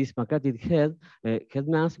presented this pancreatic head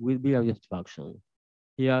mass with biliary obstruction.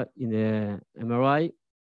 Here in the MRI,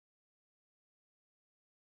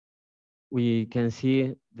 we can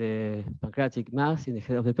see the pancreatic mass in the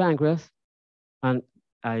head of the pancreas, and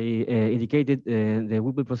I indicated the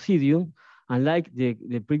Whipple procedure. Unlike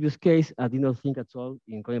the previous case, I did not think at all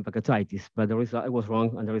in chronic pancreatitis, but the result I was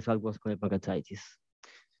wrong, and the result was chronic pancreatitis.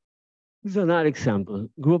 This is another example.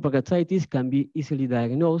 Group pancreatitis can be easily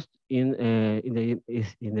diagnosed in the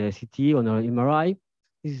CT or MRI.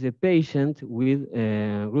 This is a patient with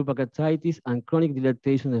group pancreatitis and chronic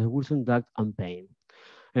dilatation of the Wilson duct and pain.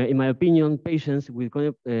 In my opinion, patients with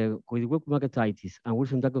group pancreatitis and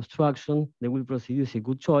Wilson duct obstruction, the Whipple procedure is a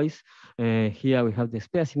good choice. Here we have the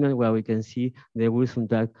specimen where we can see the Wilson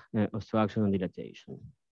duct obstruction and dilatation.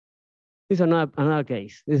 This is another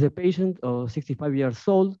case. This is a patient of 65 years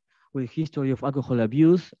old with history of alcohol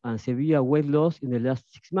abuse and severe weight loss in the last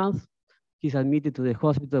 6 months. He's admitted to the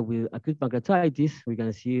hospital with acute pancreatitis. We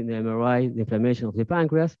can see in the MRI the inflammation of the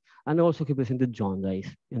pancreas, and also he presented jaundice.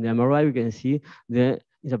 In the MRI, we can see the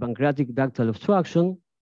pancreatic ductal obstruction,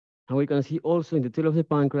 and we can see also in the tail of the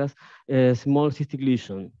pancreas a small cystic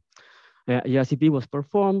lesion. ERCP was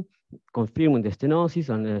performed, confirming the stenosis,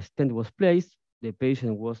 and a stent was placed. The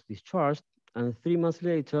patient was discharged, and 3 months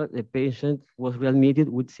later, the patient was readmitted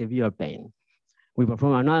with severe pain. We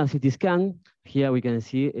perform another CT scan. Here we can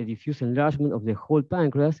see a diffuse enlargement of the whole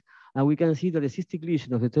pancreas, and we can see that the cystic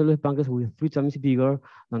lesion of the tail of the pancreas was 3 times bigger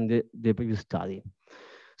than the previous study.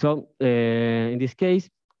 So in this case,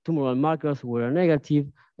 tumoral markers were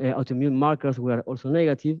negative, autoimmune markers were also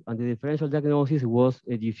negative, and the differential diagnosis was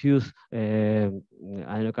a diffuse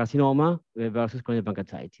adenocarcinoma versus chronic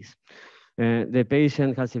pancreatitis. The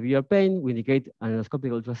patient has severe pain. We indicate an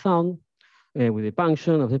endoscopic ultrasound with the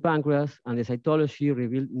punction of the pancreas, and the cytology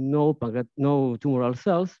revealed no tumoral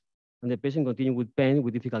cells, and the patient continued with pain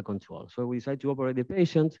with difficult control. So we decided to operate the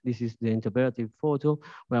patient. This is the intraoperative photo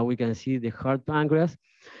where we can see the hard pancreas.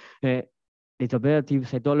 The intraoperative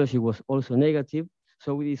cytology was also negative.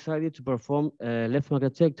 So we decided to perform a left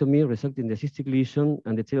pancreatectomy, resecting the cystic lesion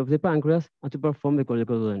and the tail of the pancreas, and to perform the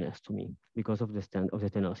choledochoduodenostomy because of the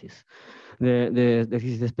stenosis. This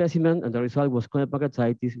is the specimen, and the result was chronic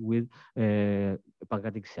pancreatitis with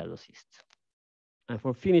pancreatic cellocysts. And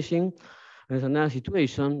for finishing, there's another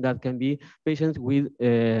situation that can be patients with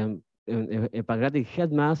a pancreatic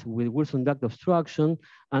head mass with Wilson duct obstruction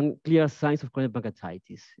and clear signs of chronic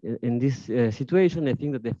pancreatitis. In this situation, I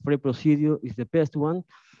think that the Frey procedure is the best one,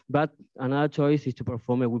 but another choice is to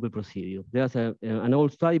perform a Whipple procedure. There's an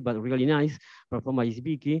old study, but really nice, performed by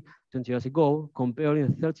Isbicki 20 years ago,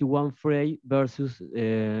 comparing 31 Frey versus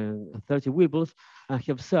 30 Whipples, and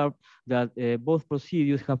he observed that both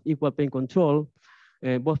procedures have equal pain control.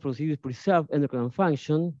 Both procedures preserve endocrine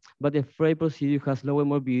function, but the Frey procedure has lower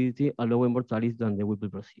morbidity and lower mortality than the Whipple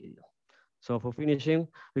procedure. So for finishing,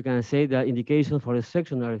 we can say that indications for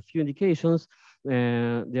resection are a few indications.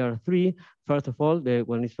 There are three. First of all,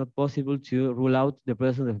 when it's not possible to rule out the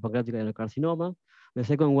presence of pancreatic adenocarcinoma. The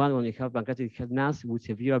second one, when you have pancreatic head mass with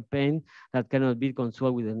severe pain that cannot be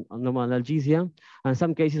controlled with a normal analgesia, and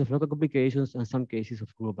some cases of local complications and some cases of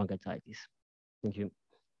chronic pancreatitis. Thank you.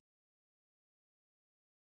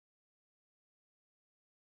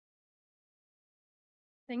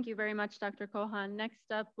 Thank you very much, Dr. Kohan. Next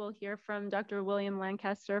up, we'll hear from Dr. William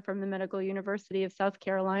Lancaster from the Medical University of South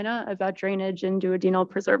Carolina about drainage and duodenal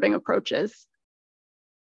preserving approaches.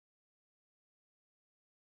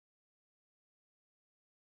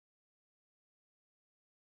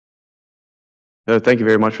 Thank you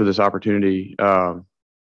very much for this opportunity. I've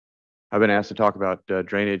been asked to talk about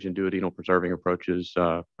drainage and duodenal preserving approaches.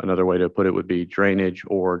 Another way to put it would be drainage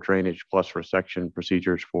or drainage plus resection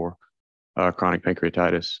procedures for chronic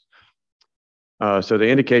pancreatitis. So the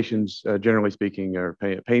indications, generally speaking, are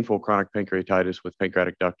painful chronic pancreatitis with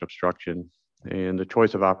pancreatic duct obstruction. And the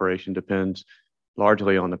choice of operation depends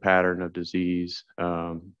largely on the pattern of disease.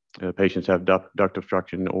 Patients have duct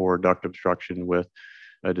obstruction or duct obstruction with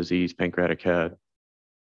a diseased pancreatic head.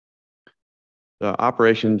 The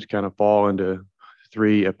operations kind of fall into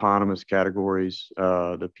three eponymous categories.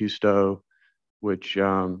 The Pusto, which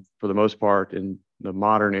for the most part in the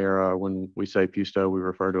modern era, when we say Pusto, we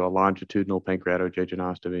refer to a longitudinal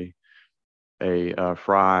pancreatojejunostomy, a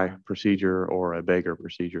Frey procedure, or a Bager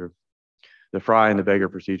procedure. The Frey and the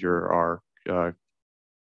Bager procedure are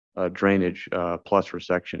drainage plus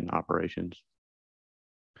resection operations.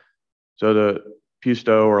 So the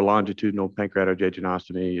Pusto or longitudinal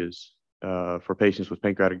pancreatojejunostomy is for patients with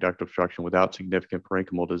pancreatic duct obstruction without significant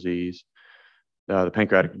parenchymal disease. The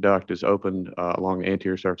pancreatic duct is opened along the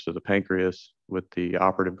anterior surface of the pancreas, with the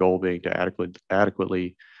operative goal being to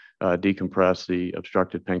adequately decompress the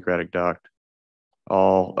obstructed pancreatic duct.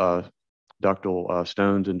 All ductal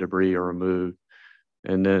stones and debris are removed,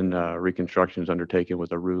 and then reconstruction is undertaken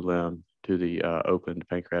with a roux limb to the opened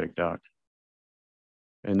pancreatic duct.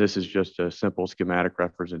 And this is just a simple schematic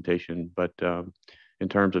representation, but in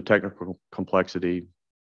terms of technical complexity,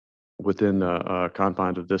 within the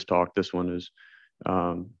confines of this talk, this one is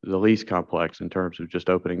the least complex in terms of just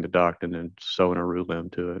opening the duct and then sewing a roux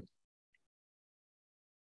limb to it.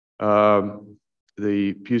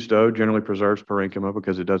 The Pusto generally preserves parenchyma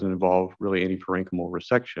because it doesn't involve really any parenchymal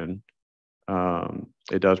resection.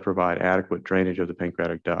 It does provide adequate drainage of the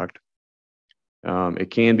pancreatic duct.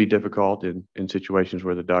 It can be difficult in situations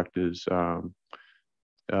where the duct is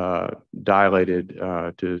dilated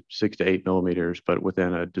to 6 to 8 millimeters, but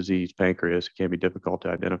within a diseased pancreas, it can be difficult to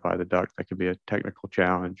identify the duct. That can be a technical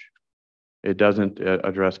challenge. It doesn't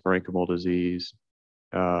address parenchymal disease.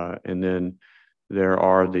 And then there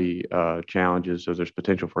are the challenges. So there's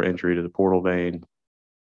potential for injury to the portal vein,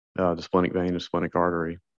 the splenic vein, the splenic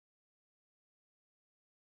artery.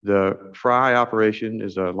 The Frey operation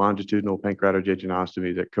is a longitudinal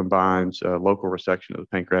pancreatojejunostomy that combines local resection of the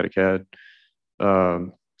pancreatic head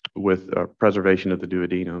with preservation of the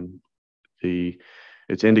duodenum.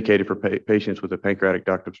 It's indicated for patients with a pancreatic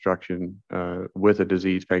duct obstruction with a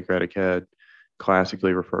diseased pancreatic head,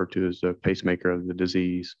 classically referred to as the pacemaker of the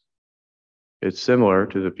disease. It's similar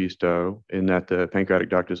to the Pusto in that the pancreatic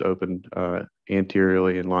duct is opened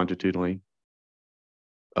anteriorly and longitudinally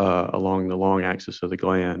along the long axis of the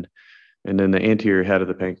gland. And then the anterior head of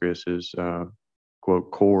the pancreas is,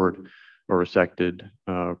 quote, cored or resected,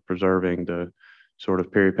 preserving the sort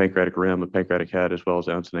of peripancreatic rim of pancreatic head as well as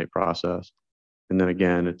the uncinate process. And then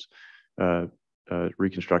again, it's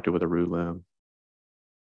reconstructed with a root limb.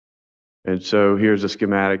 And so here's a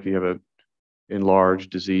schematic. You have a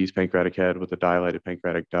enlarged diseased pancreatic head with a dilated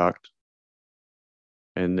pancreatic duct.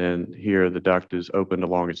 And then here the duct is opened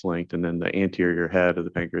along its length, and then the anterior head of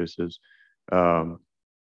the pancreas is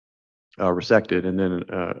resected, and then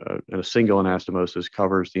a single anastomosis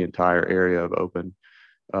covers the entire area of open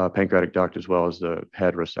pancreatic duct as well as the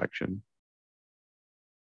head resection.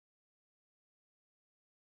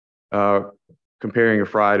 Comparing a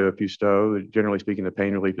fry to a Pusteau, generally speaking, the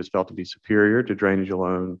pain relief is felt to be superior to drainage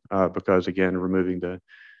alone because, again, removing the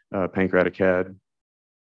pancreatic head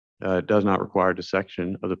does not require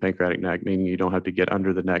dissection of the pancreatic neck, meaning you don't have to get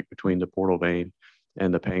under the neck between the portal vein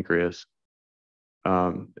and the pancreas.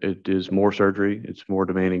 It is more surgery. It's more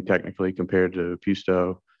demanding technically compared to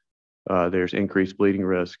Pusteau. There's increased bleeding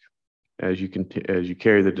risk as you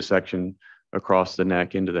carry the dissection across the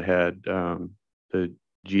neck into the head. The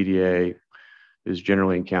GDA is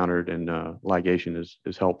generally encountered, and ligation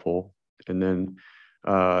is helpful. And then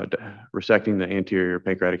resecting the anterior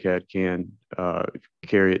pancreatic head can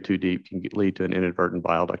carry it too deep, can lead to an inadvertent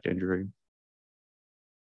bile duct injury.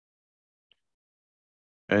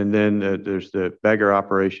 And then there's the Beggar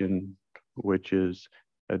operation, which is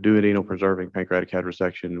a duodenal preserving pancreatic head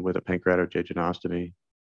resection with a pancreatojejunostomy.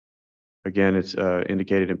 Again, it's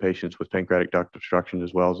indicated in patients with pancreatic duct obstruction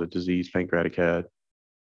as well as a diseased pancreatic head.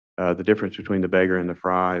 The difference between the Beggar and the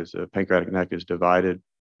Fry is the pancreatic neck is divided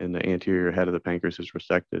and the anterior head of the pancreas is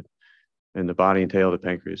resected, and the body and tail of the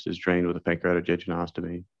pancreas is drained with a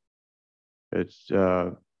pancreatojejunostomy. It's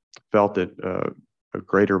felt that a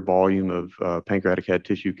greater volume of pancreatic head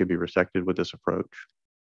tissue can be resected with this approach.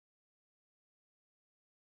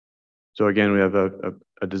 So again, we have a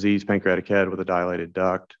diseased pancreatic head with a dilated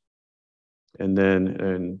duct, and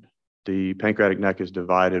then the pancreatic neck is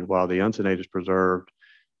divided while the uncinate is preserved.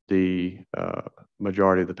 The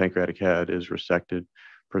majority of the pancreatic head is resected,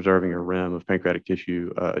 preserving a rim of pancreatic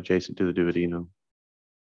tissue adjacent to the duodenum.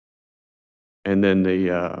 And then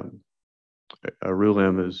the root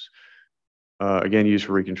limb is again used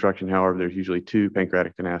for reconstruction. However, there's usually two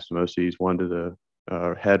pancreatic anastomoses, one to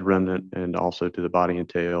the head remnant and also to the body and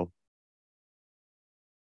tail.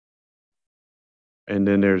 And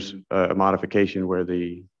then there's a modification where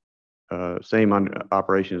the same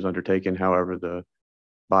operation is undertaken. However, the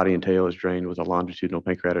body and tail is drained with a longitudinal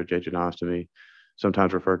pancreatojejunostomy,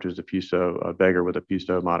 sometimes referred to as a Pusteau, Beggar with a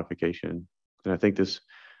Pusteau modification. And I think this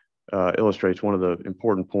illustrates one of the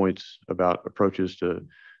important points about approaches to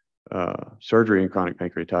surgery in chronic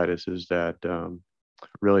pancreatitis is that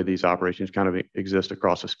really these operations kind of exist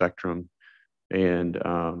across a spectrum. And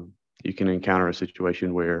you can encounter a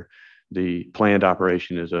situation where the planned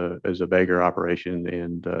operation is a Beggar operation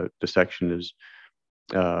and dissection is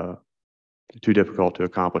too difficult to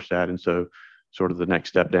accomplish that. And so sort of the next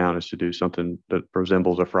step down is to do something that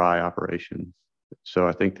resembles a Fry operation. So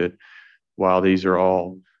I think that while these are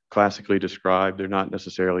all classically described, they're not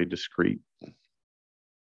necessarily discrete.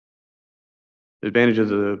 The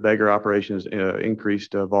advantages of the Beggar operation is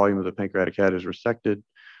increased volume of the pancreatic head is resected.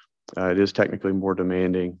 It is technically more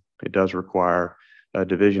demanding. It does require a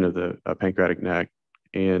division of the pancreatic neck,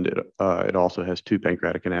 and it also has two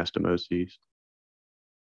pancreatic anastomoses.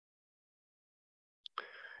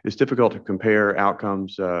 It's difficult to compare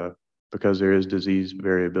outcomes because there is disease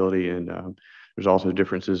variability, and there's also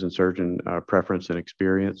differences in surgeon preference and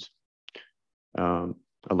experience.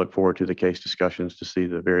 I look forward to the case discussions to see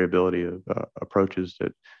the variability of approaches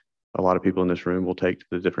that a lot of people in this room will take to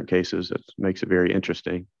the different cases. That makes it very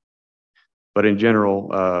interesting. But in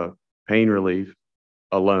general, pain relief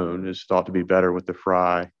alone is thought to be better with the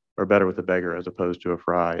Fry, or better with the Beggar as opposed to a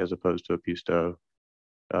Fry, as opposed to a Pusteau.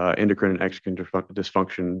 Endocrine and exocrine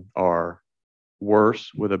dysfunction are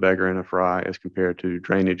worse with a Beggar and a Fry as compared to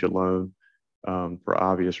drainage alone, for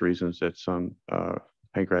obvious reasons that some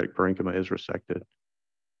pancreatic parenchyma is resected.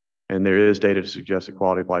 And there is data to suggest that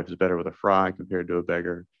quality of life is better with a Fry compared to a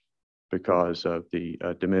Beggar because of the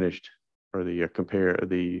diminished or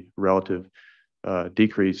the relative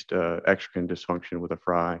decreased exocrine dysfunction with a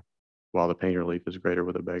Fry, while the pain relief is greater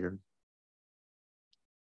with a Beggar.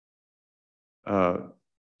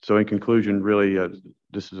 So in conclusion, really,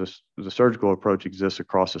 the surgical approach exists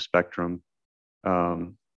across the spectrum.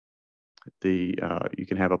 You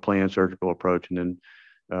can have a planned surgical approach, and then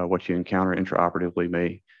what you encounter intraoperatively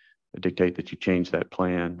may dictate that you change that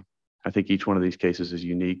plan. I think each one of these cases is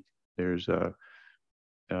unique. There's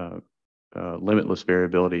limitless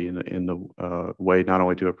variability in the way not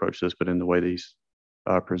only to approach this, but in the way these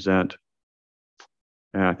present.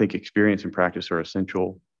 And I think experience and practice are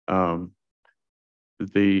essential.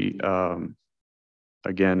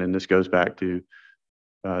 Again, and this goes back to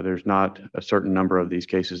there's not a certain number of these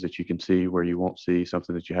cases that you can see where you won't see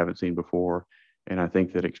something that you haven't seen before. And I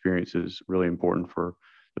think that experience is really important for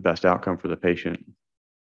the best outcome for the patient.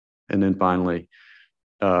 And then finally,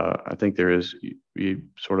 I think it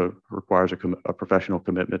sort of requires a professional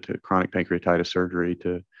commitment to chronic pancreatitis surgery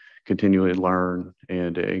to continually learn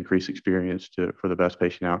and increase experience for the best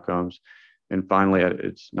patient outcomes. And finally,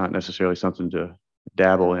 it's not necessarily something to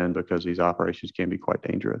dabble in because these operations can be quite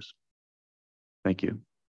dangerous. Thank you.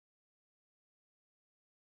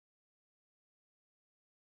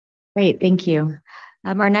 Great, thank you.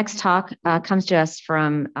 Our next talk comes to us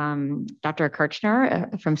from Dr. Kirchner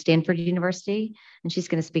from Stanford University, and she's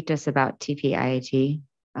going to speak to us about TPIAT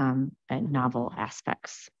and novel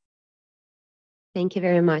aspects. Thank you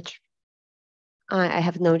very much. I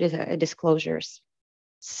have noted disclosures.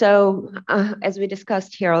 So as we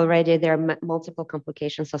discussed here already, there are multiple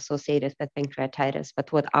complications associated with pancreatitis,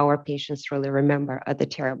 but what our patients really remember are the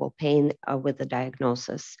terrible pain with the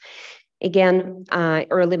diagnosis. Again,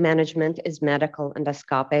 early management is medical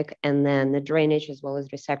endoscopic, and then the drainage as well as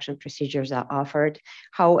resection procedures are offered.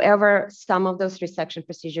 However, some of those resection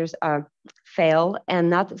procedures fail,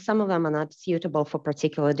 and some of them are not suitable for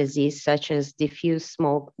particular disease, such as diffuse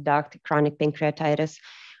small duct chronic pancreatitis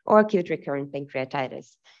or acute recurrent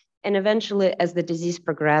pancreatitis. And eventually, as the disease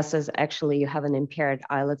progresses, actually you have an impaired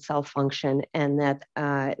islet cell function, and that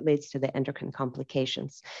leads to the endocrine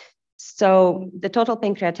complications. So the total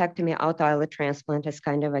pancreatectomy auto islet transplant is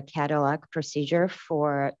kind of a Cadillac procedure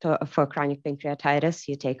for chronic pancreatitis.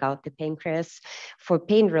 You take out the pancreas for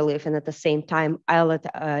pain relief, and at the same time, islet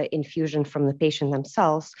infusion from the patient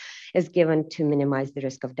themselves is given to minimize the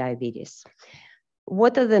risk of diabetes.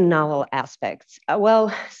 What are the novel aspects?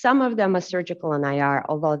 Well, some of them are surgical and IR,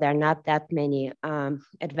 although there are not that many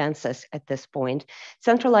advances at this point.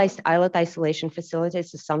 Centralized islet isolation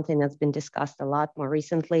facilities is something that's been discussed a lot more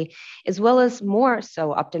recently, as well as more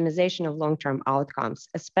so optimization of long-term outcomes,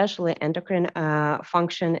 especially endocrine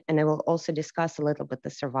function, and I will also discuss a little bit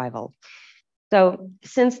the survival. So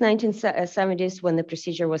since 1970s, when the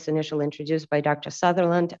procedure was initially introduced by Dr.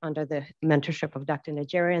 Sutherland under the mentorship of Dr.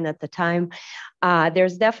 Najarian at the time,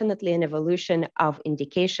 there's definitely an evolution of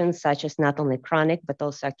indications such as not only chronic, but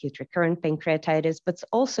also acute recurrent pancreatitis, but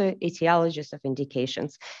also etiologies of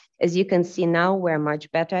indications. As you can see now, we're much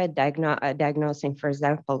better at diagnosing, for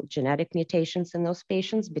example, genetic mutations in those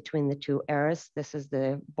patients between the two eras. This is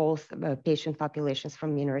both patient populations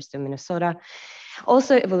from the University of Minnesota.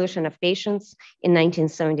 Also, evolution of patients. In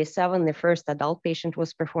 1977, the first adult patient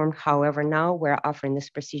was performed. However, now we're offering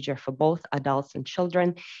this procedure for both adults and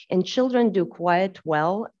children do quite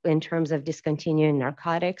well in terms of discontinuing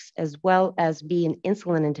narcotics, as well as being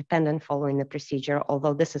insulin independent following the procedure,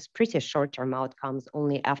 although this is pretty short-term outcomes,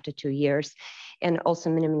 only after 2 years, and also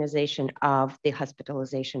minimization of the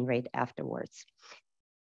hospitalization rate afterwards.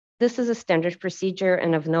 This is a standard procedure,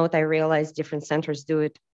 and of note, I realize different centers do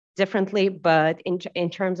it differently, but in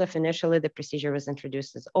terms of initially the procedure was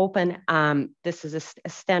introduced as open. This is a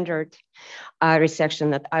standard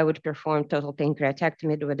resection that I would perform: total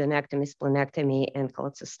pancreatectomy, duodenectomy, splenectomy, and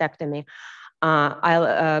cholecystectomy.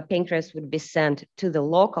 Pancreas would be sent to the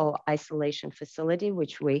local isolation facility,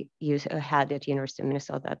 which we had at University of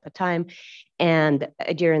Minnesota at the time. And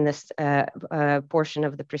during this portion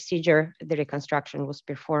of the procedure, the reconstruction was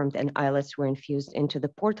performed and islets were infused into the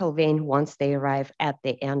portal vein once they arrive at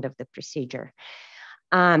the end of the procedure.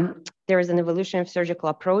 There is an evolution of surgical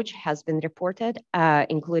approach has been reported,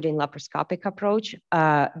 including laparoscopic approach,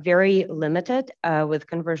 very limited with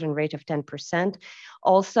conversion rate of 10%.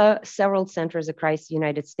 Also, several centers across the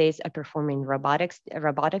United States are performing robotic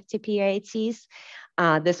TPIATs.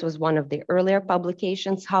 This was one of the earlier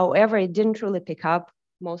publications. However, it didn't really pick up,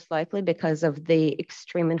 most likely because of the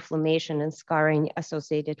extreme inflammation and scarring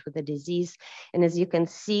associated with the disease. And as you can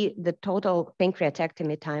see, the total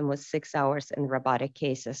pancreatectomy time was 6 hours in robotic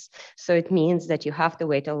cases. So it means that you have to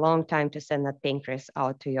wait a long time to send that pancreas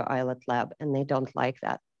out to your islet lab, and they don't like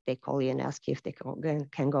that. They call you and ask you if they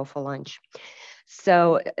can go for lunch.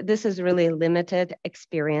 So this is really limited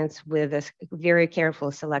experience with a very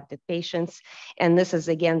carefully selected patients. And this is,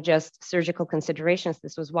 again, just surgical considerations.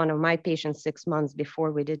 This was one of my patients 6 months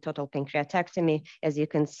before we did total pancreatectomy. As you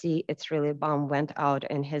can see, it's really bomb went out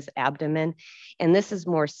in his abdomen. And this is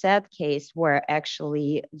more sad case where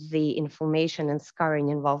actually the inflammation and scarring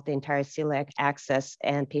involved the entire celiac axis,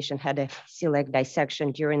 and patient had a celiac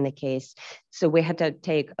dissection during the case. So we had to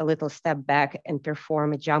take a little step back and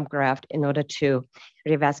perform a jump graft in order to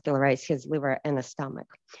revascularize his liver and his stomach.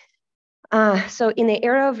 So in the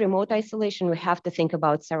era of remote isolation, we have to think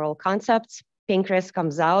about several concepts. Pancreas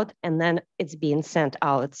comes out and then it's being sent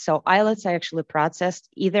out. So islets are actually processed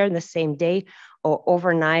either in the same day or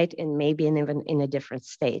overnight and maybe even in a different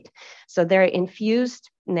state. So they're infused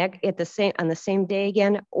on the same day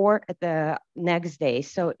again or at the next day.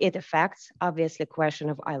 So it affects obviously question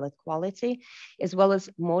of islet quality, as well as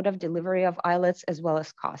mode of delivery of islets, as well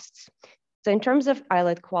as costs. So in terms of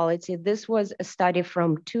islet quality, this was a study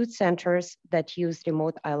from 2 centers that used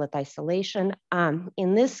remote islet isolation.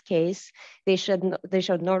 In this case, they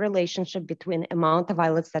showed no relationship between amount of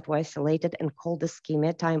islets that were isolated and cold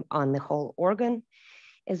ischemia time on the whole organ,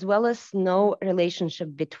 as well as no relationship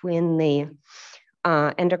between the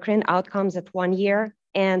endocrine outcomes at 1 year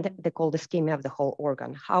and the cold ischemia of the whole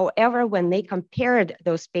organ. However, when they compared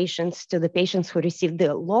those patients to the patients who received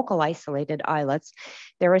the local isolated islets,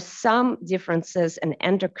 there are some differences in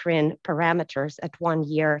endocrine parameters at 1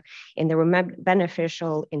 year, and they were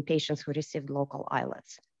beneficial in patients who received local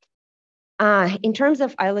islets. In terms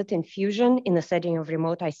of islet infusion in the setting of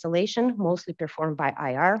remote isolation, mostly performed by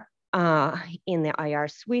IR, in the IR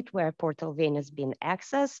suite where portal vein is being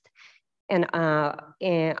accessed and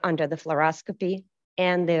under the fluoroscopy,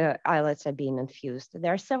 and the islets are being infused.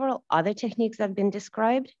 There are several other techniques that have been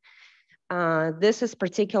described. This is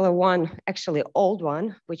particular one, actually old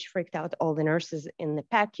one, which freaked out all the nurses in the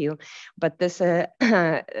PACU, but this,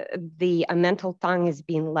 the mental tongue is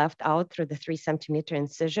being left out through the 3-centimeter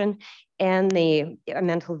incision, and the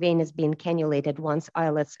mental vein is being cannulated once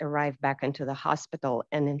islets arrive back into the hospital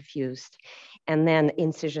and infused. And then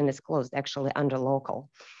incision is closed actually under local.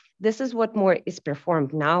 This is what more is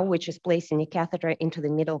performed now, which is placing a catheter into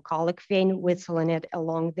the middle colic vein, whistling it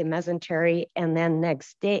along the mesentery, and then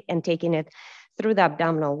next day, and taking it through the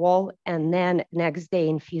abdominal wall, and then next day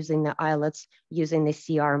infusing the islets using the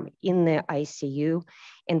C-arm in the ICU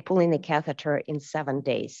and pulling the catheter in 7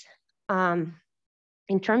 days.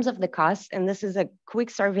 In terms of the cost, and this is a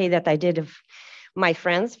quick survey that I did of my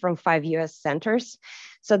friends from 5 US centers.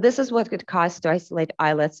 So this is what it costs to isolate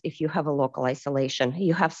islets if you have a local isolation.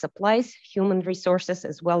 You have supplies, human resources,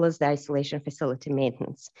 as well as the isolation facility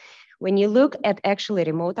maintenance. When you look at actually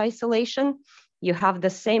remote isolation, you have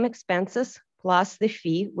the same expenses plus the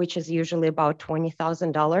fee, which is usually about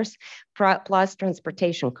 $20,000, plus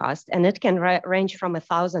transportation cost. And it can range from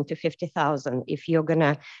 $1,000 to $50,000 if you're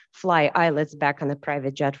gonna fly islets back on a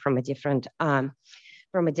private jet from a different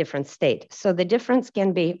state. So the difference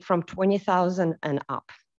can be from 20,000 and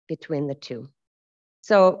up between the two.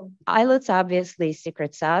 So islets obviously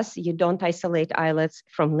secret sauce. You don't isolate islets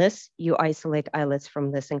from this, you isolate islets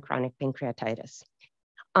from this in chronic pancreatitis.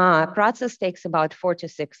 Process takes about 4 to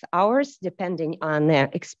 6 hours, depending on the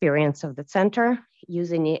experience of the center,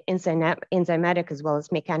 using enzymatic as well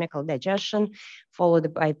as mechanical digestion,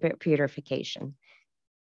 followed by purification.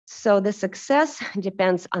 So the success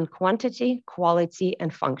depends on quantity, quality,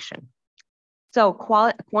 and function. So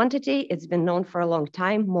quantity, it's been known for a long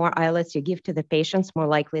time. More islets you give to the patients, more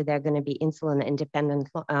likely they're going to be insulin independent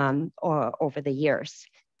over the years.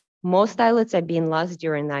 Most islets are being lost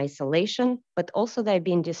during the isolation, but also they're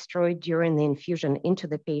being destroyed during the infusion into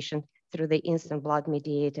the patient through the instant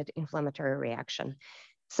blood-mediated inflammatory reaction.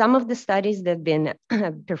 Some of the studies that have been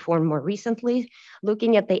performed more recently,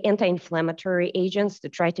 looking at the anti-inflammatory agents to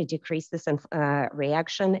try to decrease this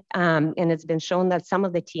reaction. And it's been shown that some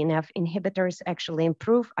of the TNF inhibitors actually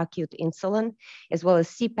improve acute insulin, as well as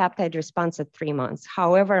C-peptide response at 3 months.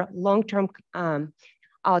 However, long-term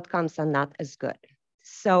outcomes are not as good.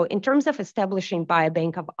 So in terms of establishing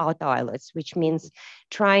biobank of auto islets, which means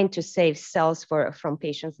trying to save cells from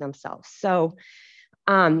patients themselves. So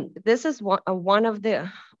this is one of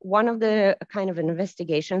the kind of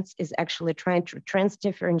investigations is actually trying to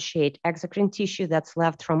transdifferentiate exocrine tissue that's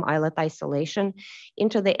left from islet isolation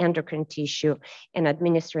into the endocrine tissue and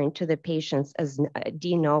administering to the patients as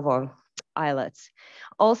de novo islets.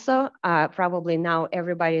 Also, probably now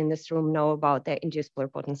everybody in this room know about the induced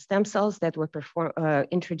pluripotent stem cells that were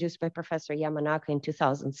introduced by Professor Yamanaka in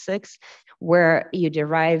 2006, where you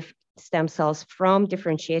derive stem cells from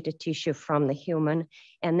differentiated tissue from the human,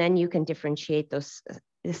 and then you can differentiate those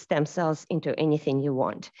stem cells into anything you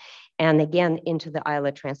want. And again, into the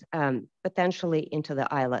islet, potentially into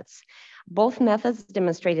the islets. Both methods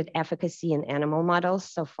demonstrated efficacy in animal models.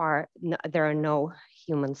 So far, there are no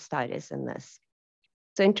human studies in this.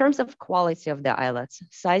 So in terms of quality of the islets,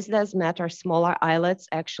 size does matter. Smaller islets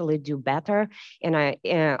actually do better and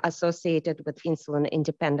are associated with insulin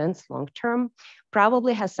independence long-term.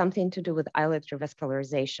 Probably has something to do with islet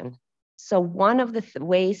revascularization. So one of the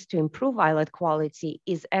ways to improve islet quality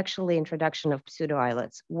is actually introduction of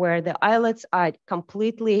pseudo-islets, where the islets are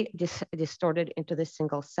completely distorted into the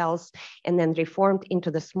single cells and then reformed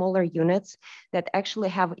into the smaller units that actually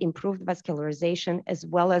have improved vascularization, as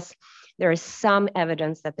well as there is some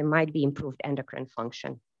evidence that there might be improved endocrine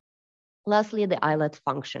function. Lastly, the islet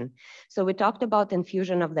function. So we talked about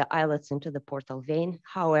infusion of the islets into the portal vein.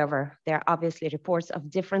 However, there are obviously reports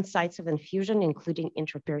of different sites of infusion, including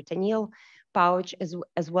intraperitoneal, pouch,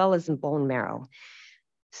 as well as in bone marrow.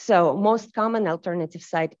 So most common alternative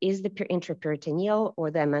site is the intraperitoneal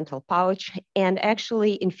or the mental pouch. And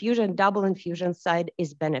actually double infusion site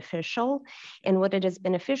is beneficial. And what it is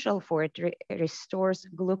beneficial for, it restores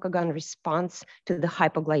glucagon response to the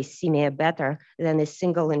hypoglycemia better than a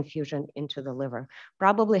single infusion into the liver.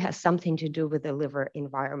 Probably has something to do with the liver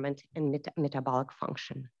environment and metabolic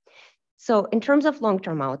function. So in terms of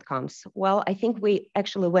long-term outcomes, well, I think we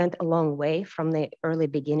actually went a long way from the early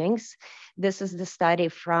beginnings. This is the study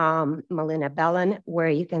from Melina Bellin, where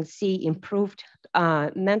you can see improved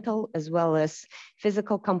mental as well as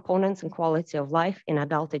physical components and quality of life in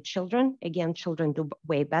adulted children. Again, children do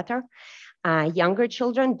way better. Younger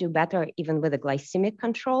children do better even with a glycemic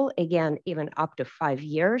control, again, even up to 5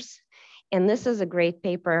 years. And this is a great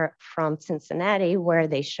paper from Cincinnati where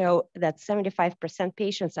they show that 75%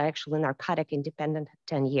 patients are actually narcotic independent at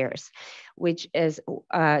 10 years, which is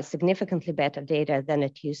significantly better data than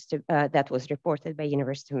it used to, that was reported by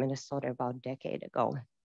University of Minnesota about a decade ago.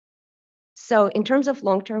 So in terms of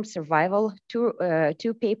long-term survival,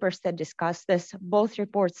 two papers that discuss this, both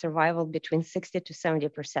report survival between 60 to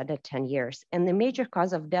 70% at 10 years. And the major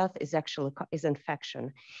cause of death is actually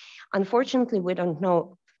infection. Unfortunately, we don't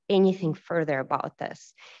know anything further about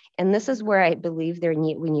this. And this is where I believe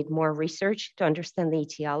we need more research to understand the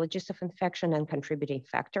etiologies of infection and contributing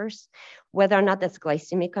factors, whether or not that's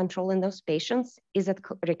glycemic control in those patients. Is it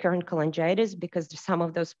recurrent cholangitis? Because some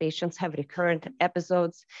of those patients have recurrent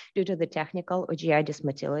episodes due to the technical or GI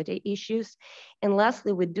dysmotility issues. And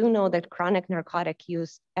lastly, we do know that chronic narcotic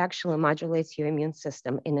use actually modulates your immune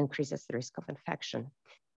system and increases the risk of infection.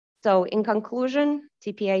 So in conclusion,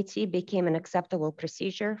 TPIT became an acceptable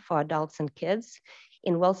procedure for adults and kids.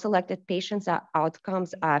 In well-selected patients, our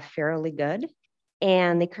outcomes are fairly good.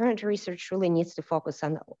 And the current research really needs to focus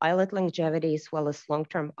on islet longevity as well as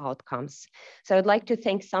long-term outcomes. So I'd like to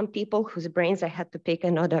thank some people whose brains I had to pick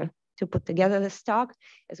in order to put together this talk,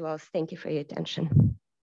 as well as thank you for your attention.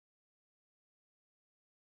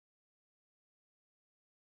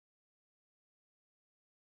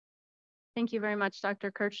 Thank you very much, Dr.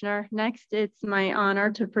 Kirchner. Next, it's my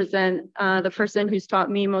honor to present the person who's taught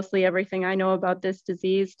me mostly everything I know about this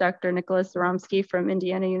disease. Dr. Nicholas Zaromsky from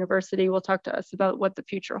Indiana University will talk to us about what the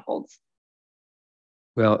future holds.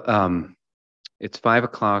 Well, it's 5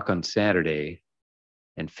 o'clock on Saturday,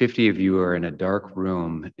 and 50 of you are in a dark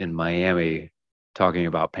room in Miami talking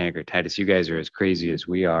about pancreatitis. You guys are as crazy as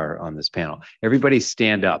we are on this panel. Everybody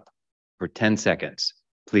stand up for 10 seconds,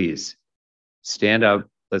 please. Stand up.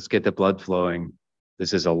 Let's get the blood flowing.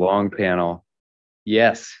 This is a long panel.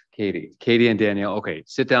 Yes, Katie. Katie and Danielle. Okay,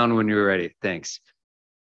 sit down when you're ready. Thanks.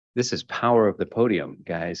 This is power of the podium,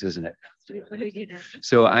 guys, isn't it?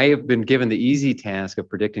 So I have been given the easy task of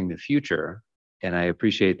predicting the future, and I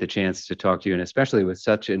appreciate the chance to talk to you, and especially with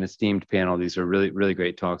such an esteemed panel. These are really, really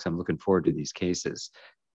great talks. I'm looking forward to these cases.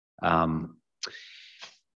 I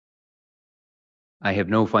have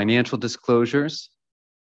no financial disclosures.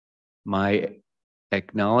 My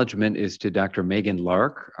acknowledgement is to Dr. Megan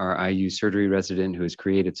Lark, our IU surgery resident, who has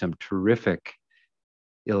created some terrific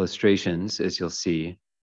illustrations, as you'll see.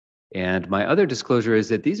 And my other disclosure is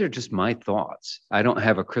that these are just my thoughts. I don't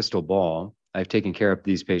have a crystal ball. I've taken care of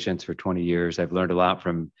these patients for 20 years. I've learned a lot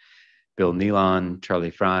from Bill Nealon,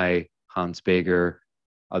 Charlie Fry, Hans Bager,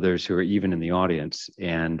 others who are even in the audience.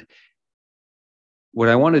 And what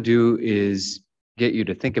I want to do is get you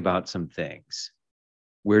to think about some things.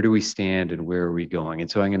 Where do we stand and where are we going?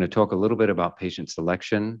 And so I'm going to talk a little bit about patient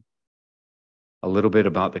selection, a little bit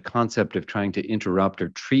about the concept of trying to interrupt or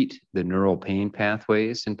treat the neural pain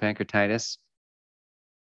pathways in pancreatitis,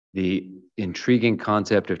 the intriguing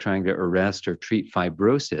concept of trying to arrest or treat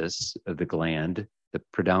fibrosis of the gland, the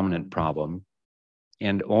predominant problem,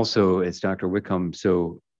 and also, as Dr. Whitcomb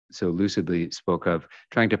so lucidly spoke of,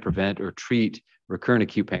 trying to prevent or treat recurrent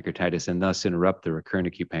acute pancreatitis and thus interrupt the recurrent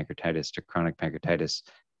acute pancreatitis to chronic pancreatitis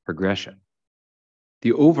progression.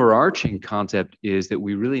 The overarching concept is that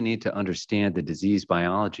we really need to understand the disease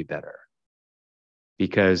biology better,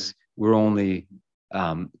 because we're only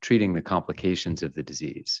treating the complications of the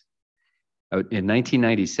disease. In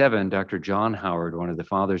 1997, Dr. John Howard, one of the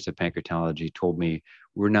fathers of pancreatology, told me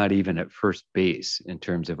we're not even at first base in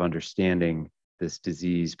terms of understanding this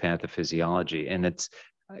disease pathophysiology. And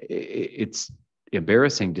it's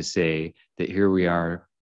embarrassing to say that here we are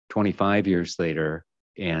 25 years later,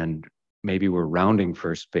 and maybe we're rounding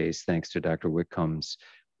first base thanks to Dr. Whitcomb's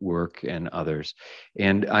work and others.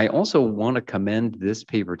 And I also want to commend this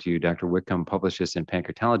paper to you. Dr. Whitcomb published this in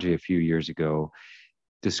Pancreatology a few years ago,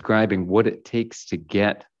 describing what it takes to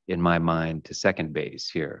get, in my mind, to second base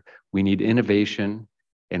here. We need innovation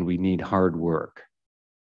and we need hard work.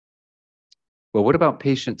 Well, what about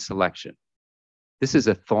patient selection? This is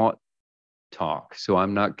a thought talk, so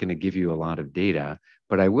I'm not going to give you a lot of data,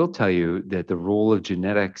 but I will tell you that the role of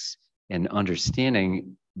genetics and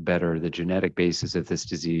understanding better the genetic basis of this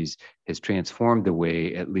disease has transformed the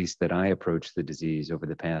way, at least that I approach the disease over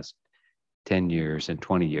the past 10 years and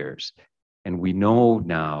 20 years. And we know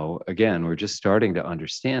now, again, we're just starting to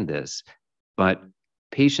understand this, but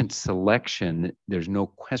patient selection, there's no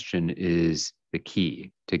question, is the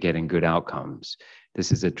key to getting good outcomes.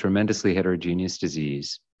 This is a tremendously heterogeneous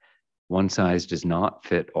disease. One size does not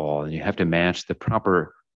fit all, and you have to match the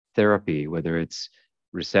proper therapy, whether it's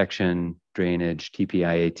resection, drainage,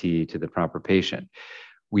 TPIAT, to the proper patient.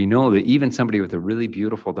 We know that even somebody with a really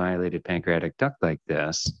beautiful dilated pancreatic duct like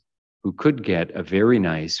this, who could get a very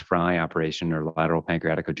nice Fry operation or lateral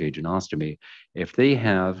pancreatic ojegonostomy, if they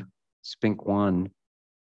have SPINK1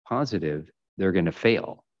 positive, they're going to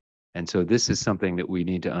fail. And so this is something that we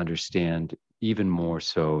need to understand even more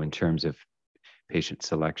so in terms of patient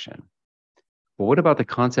selection. But what about the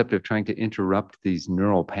concept of trying to interrupt these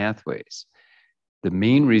neural pathways? The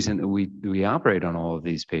main reason that we operate on all of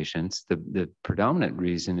these patients, the predominant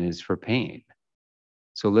reason is for pain.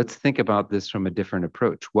 So let's think about this from a different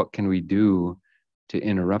approach. What can we do to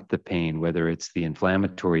interrupt the pain, whether it's the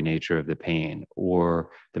inflammatory nature of the pain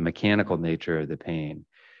or the mechanical nature of the pain?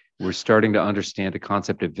 We're starting to understand the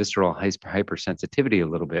concept of visceral hypersensitivity a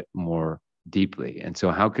little bit more deeply. And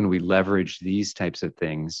so how can we leverage these types of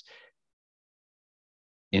things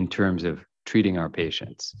in terms of treating our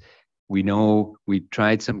patients? We know we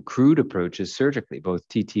tried some crude approaches surgically, both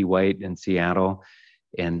T.T. White in Seattle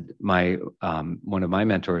and one of my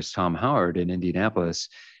mentors, Tom Howard in Indianapolis,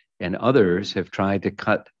 and others have tried to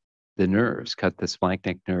cut the nerves, cut the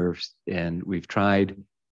splanchnic nerves, and we've tried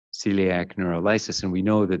celiac neurolysis, and we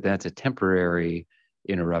know that that's a temporary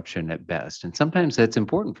interruption at best. And sometimes that's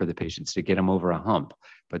important for the patients to get them over a hump,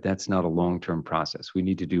 but that's not a long-term process. We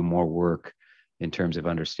need to do more work in terms of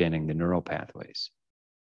understanding the neural pathways.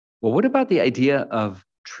 Well, what about the idea of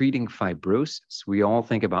treating fibrosis? We all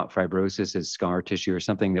think about fibrosis as scar tissue or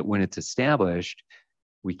something that when it's established,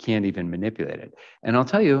 we can't even manipulate it. And I'll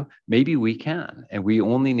tell you, maybe we can, and we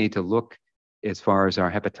only need to look as far as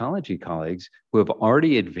our hepatology colleagues who have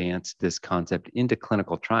already advanced this concept into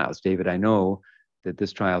clinical trials. David, I know that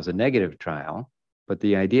this trial is a negative trial, but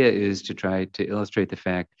the idea is to try to illustrate the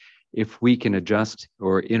fact if we can adjust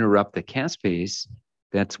or interrupt the caspase,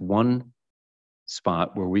 that's one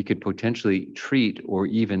spot where we could potentially treat or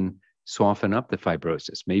even soften up the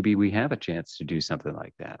fibrosis. Maybe we have a chance to do something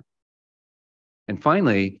like that. And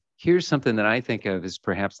finally, here's something that I think of as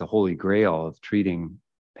perhaps the holy grail of treating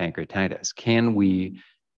pancreatitis. Can we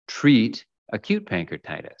treat acute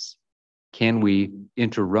pancreatitis? Can we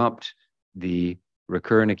interrupt the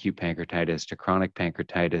recurrent acute pancreatitis to chronic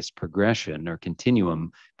pancreatitis progression or continuum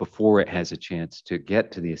before it has a chance to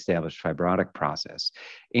get to the established fibrotic process?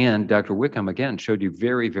 And Dr. Whitcomb, again, showed you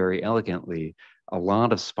very, very elegantly a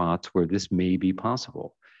lot of spots where this may be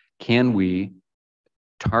possible. Can we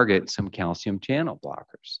target some calcium channel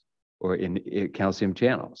blockers or in calcium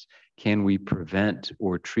channels? Can we prevent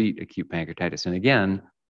or treat acute pancreatitis? And again,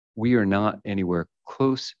 we are not anywhere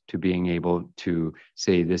close to being able to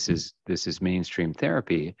say this is mainstream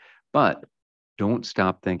therapy, but don't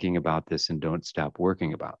stop thinking about this and don't stop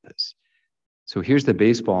working about this. So here's the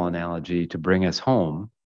baseball analogy to bring us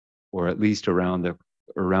home, or at least around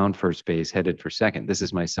first base, headed for second. This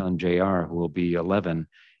is my son, JR, who will be 11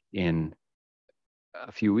 in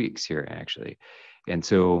a few weeks here, actually. And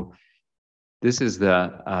so this is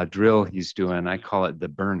the drill he's doing. I call it the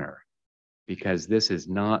burner, because this is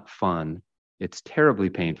not fun. It's terribly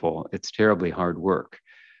painful. It's terribly hard work.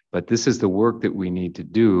 But this is the work that we need to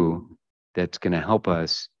do that's going to help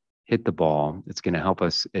us hit the ball. It's going to help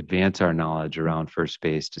us advance our knowledge around first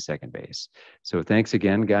base to second base. So thanks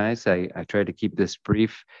again, guys. I tried to keep this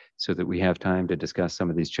brief so that we have time to discuss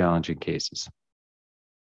some of these challenging cases.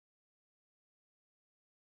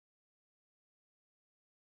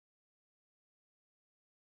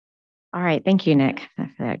 All right. Thank you, Nick,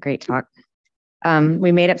 for that great talk.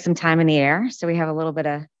 We made up some time in the air, so we have a little bit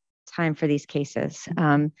of time for these cases.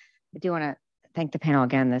 I do want to thank the panel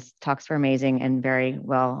again. This talks were amazing and very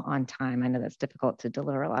well on time. I know that's difficult to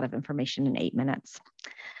deliver a lot of information in 8 minutes.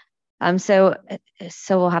 So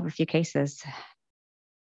we'll have a few cases.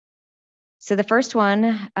 So the first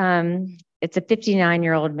one, it's a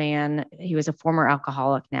 59-year-old man. He was a former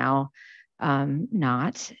alcoholic, now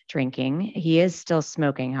not drinking. He is still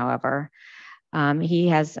smoking, however. He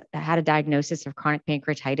has had a diagnosis of chronic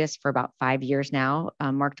pancreatitis for about 5 years now,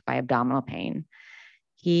 marked by abdominal pain.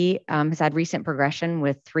 He has had recent progression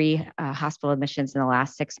with 3 hospital admissions in the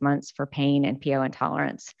last 6 months for pain and PO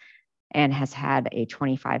intolerance, and has had a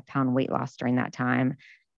 25-pound weight loss during that time.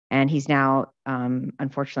 And he's now,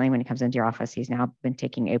 unfortunately, when he comes into your office, he's now been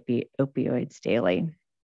taking opioids daily.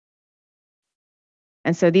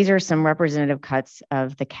 And so these are some representative cuts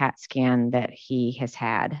of the CAT scan that he has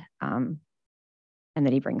had and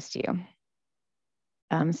that he brings to you.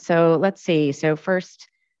 So let's see. So first,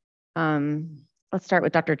 let's start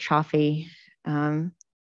with Dr. Chaffee,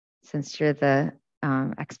 since you're the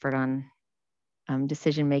expert on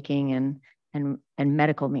decision-making and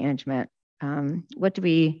medical management. What do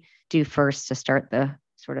we do first to start the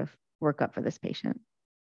sort of workup for this patient?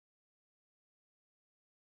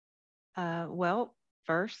 Well,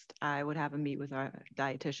 first, I would have him meet with a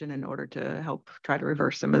dietitian in order to help try to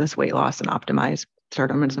reverse some of this weight loss and optimize, start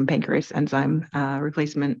him on some pancreas enzyme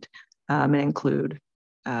replacement and include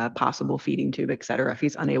possible feeding tube, et cetera, if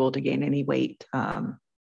he's unable to gain any weight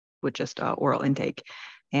with just oral intake.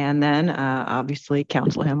 And then obviously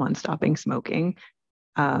counsel him on stopping smoking.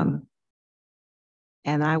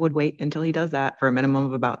 And I would wait until he does that for a minimum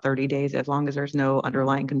of about 30 days, as long as there's no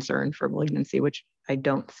underlying concern for malignancy, which I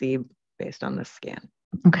don't see based on this scan.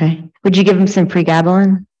 Okay. Would you give him some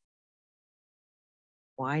pregabalin?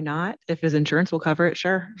 Why not? If his insurance will cover it,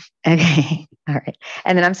 sure. Okay. All right.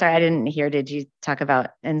 And then I'm sorry, I didn't hear, did you talk about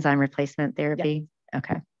enzyme replacement therapy? Yeah.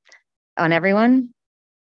 Okay. On everyone?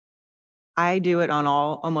 I do it on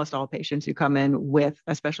almost all patients who come in with,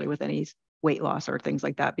 especially with any weight loss or things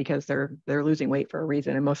like that, because they're losing weight for a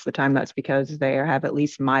reason. And most of the time that's because they have at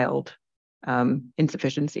least mild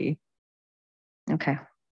insufficiency. Okay.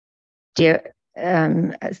 Do you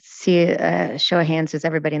see a show of hands, does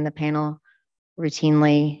everybody in the panel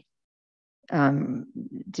routinely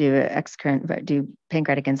do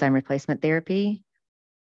pancreatic enzyme replacement therapy?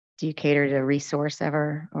 Do you cater to resource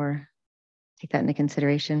ever or take that into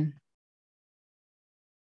consideration?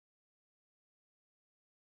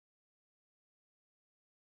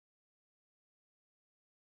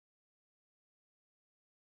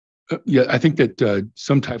 Yeah, I think that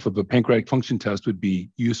some type of a pancreatic function test would be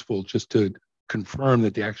useful just to confirm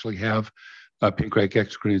that they actually have pancreatic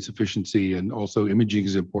exocrine insufficiency, and also imaging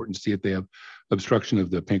is important to see if they have obstruction of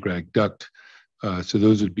the pancreatic duct. So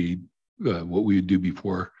those would be what we would do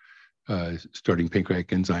before starting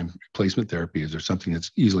pancreatic enzyme replacement therapy. Is there something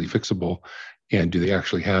that's easily fixable, and do they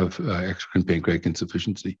actually have exocrine pancreatic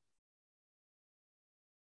insufficiency?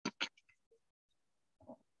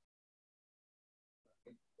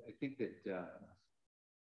 I think that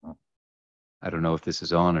I don't know if this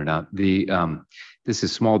is on or not. This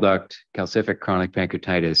is small duct calcific chronic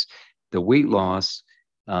pancreatitis. The weight loss,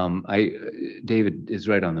 David is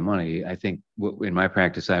right on the money. I think in my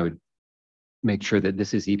practice, I would make sure that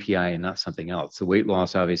this is EPI and not something else. The weight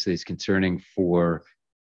loss obviously is concerning for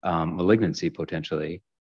malignancy potentially.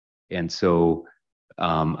 And so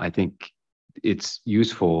I think it's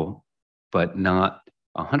useful, but not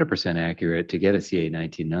 100% accurate to get a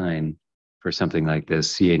CA19-9 for something like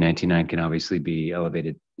this. CA19-9 can obviously be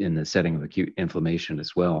elevated in the setting of acute inflammation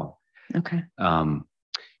as well. Okay.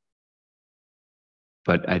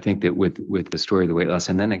 But I think that with the story of the weight loss,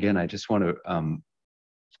 and then again, I just want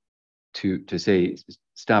to say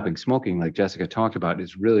stopping smoking, like Jessica talked about,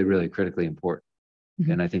 is really, really critically important.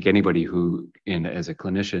 Mm-hmm. And I think anybody who, as a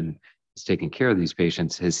clinician, is taking care of these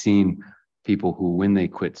patients has seen people who, when they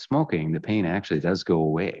quit smoking, the pain actually does go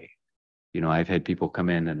away. You know, I've had people come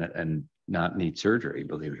in and not need surgery,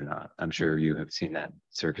 believe it or not. I'm sure you have seen that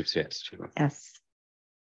circumstance too. Yes.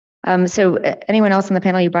 So anyone else on the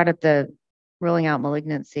panel, you brought up the ruling out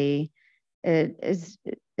malignancy.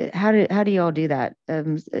 How do you all do that?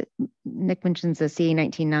 Nick mentions the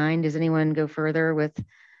CA19-9. Does anyone go further with,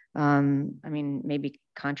 maybe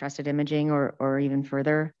contrasted imaging or even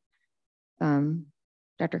further?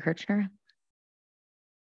 Dr. Kirchner?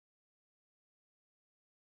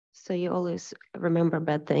 So you always remember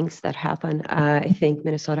bad things that happen. I think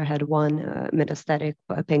Minnesota had one metastatic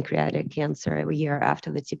pancreatic cancer a year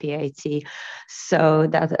after the TPIT. So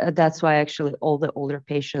that's why actually all the older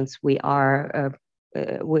patients, we are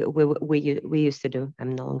we used to do,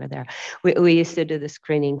 I'm no longer there. We used to do the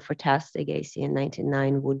screening for tests. The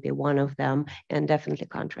CA19-9 would be one of them, and definitely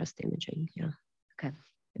contrast imaging. Yeah. Okay.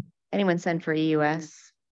 Anyone send for EUS?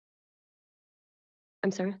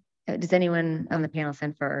 I'm sorry? Does anyone on the panel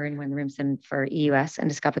send for, or anyone in the room send for EUS,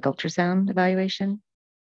 endoscopic ultrasound evaluation?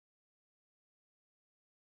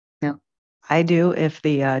 No. I do if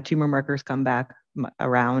the tumor markers come back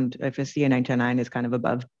around, if a CA19-9 is kind of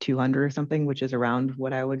above 200 or something, which is around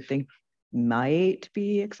what I would think might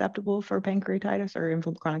be acceptable for pancreatitis or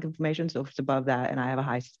chronic inflammation. So if it's above that and I have a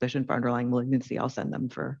high suspicion for underlying malignancy, I'll send them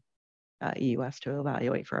for EUS to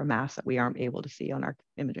evaluate for a mass that we aren't able to see on our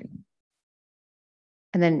imaging.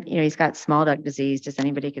 And then, he's got small duct disease. Does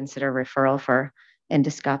anybody consider referral for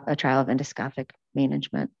a trial of endoscopic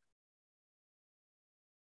management?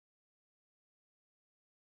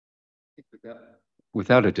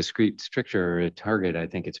 Without a discrete stricture or a target, I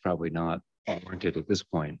think it's probably not warranted at this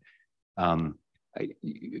point. The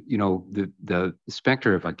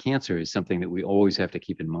specter of a cancer is something that we always have to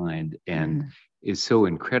keep in mind and is so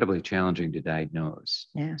incredibly challenging to diagnose.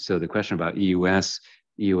 Yeah. So the question about EUS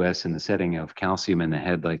in the setting of calcium in the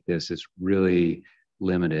head like this is really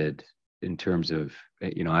limited in terms of,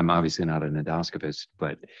 I'm obviously not an endoscopist,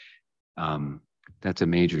 but that's a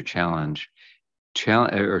major challenge.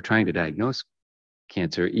 Or trying to diagnose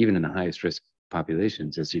cancer, even in the highest risk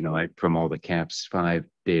populations, as you know, from all the CAPS-5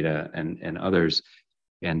 data and others.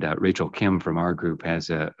 And Rachel Kim from our group has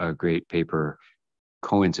a great paper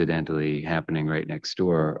coincidentally happening right next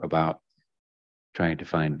door about trying to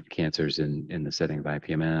find cancers in the setting of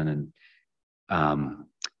IPMN and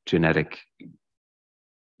genetic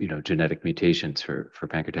mutations for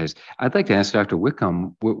pancreatitis. I'd like to ask Dr.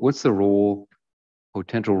 Whitcomb, what's the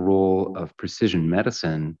potential role of precision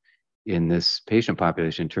medicine in this patient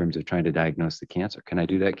population in terms of trying to diagnose the cancer? Can I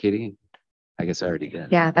do that, Katie? I guess I already did.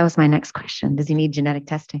 Yeah, that was my next question. Does he need genetic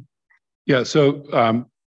testing? Yeah, so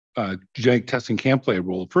genetic testing can play a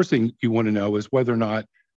role. First thing you want to know is whether or not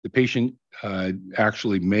the patient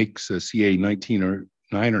actually makes a CA19 or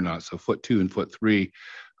 9 or not. So FUT2 and FUT3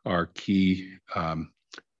 are key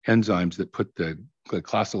enzymes that put the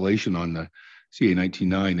glycosylation on the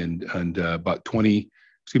CA19-9, and about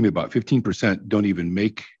 15% don't even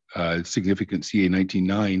make significant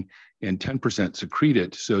CA19-9, and 10% secrete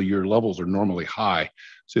it. So your levels are normally high.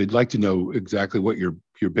 So you'd like to know exactly what your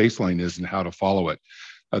baseline is and how to follow it.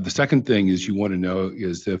 The second thing is you want to know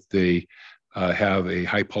is if they have a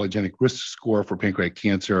high polygenic risk score for pancreatic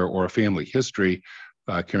cancer or a family history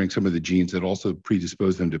carrying some of the genes that also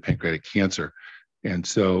predispose them to pancreatic cancer. And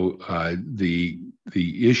so the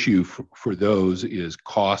issue for those is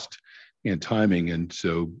cost and timing. And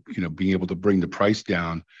so, being able to bring the price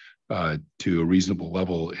down to a reasonable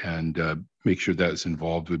level and make sure that's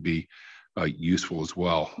involved would be useful as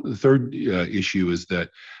well. The third issue is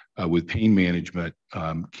that with pain management,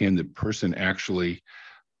 can the person actually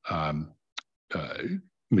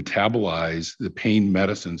metabolize the pain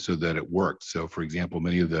medicine so that it works? So, for example,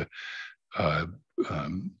 many of the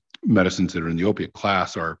medicines that are in the opiate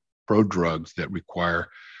class are prodrugs that require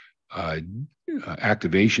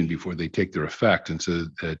activation before they take their effect. And so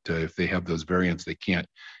that if they have those variants, they can't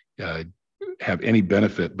have any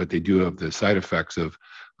benefit, but they do have the side effects of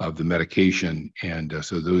the medication. And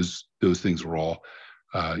so those things are all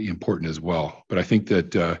important as well. But I think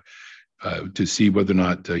that to see whether or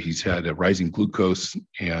not he's had a rising glucose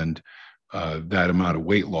and that amount of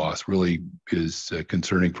weight loss really is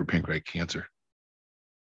concerning for pancreatic cancer.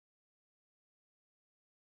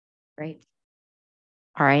 Great.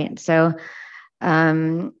 All right. So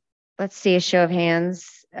let's see a show of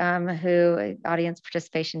hands. Audience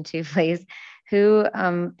participation too, please. Who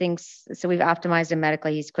thinks, so we've optimized him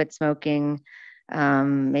medically, he's quit smoking,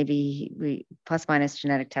 maybe we plus minus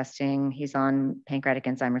genetic testing, he's on pancreatic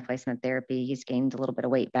enzyme replacement therapy, he's gained a little bit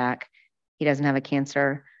of weight back, he doesn't have a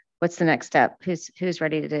cancer. What's the next step? Who's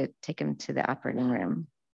ready to take him to the operating room?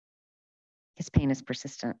 His pain is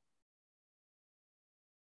persistent.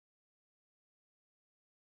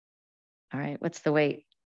 All right, what's the weight?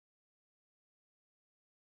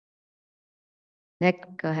 Nick,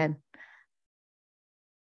 go ahead.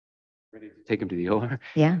 Ready to take him to the OR?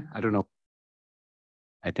 Yeah. I don't know.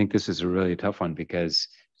 I think this is a really tough one because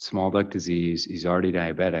small duct disease, he's already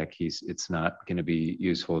diabetic. It's not going to be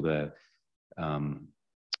useful to, to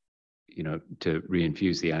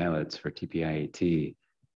reinfuse the islets for TPIAT.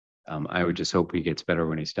 I would just hope he gets better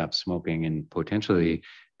when he stops smoking and potentially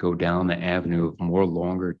go down the avenue of more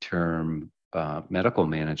longer term medical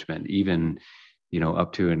management, even,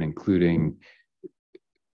 up to and including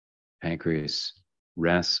pancreas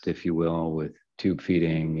rest, if you will, with tube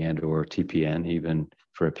feeding and or TPN even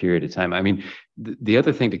for a period of time. I mean, the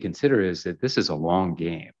other thing to consider is that this is a long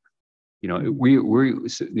game. You know, we're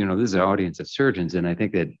this is an audience of surgeons, and I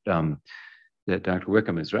think that that Dr.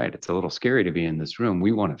 Wickham is right. It's a little scary to be in this room.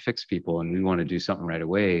 We want to fix people and we want to do something right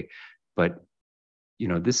away, but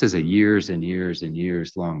this is a years and years and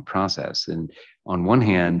years long process. And on one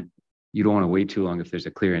hand, you don't want to wait too long if there's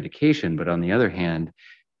a clear indication, but on the other hand,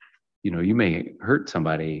 you may hurt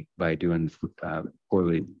somebody by doing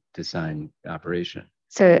poorly designed operation.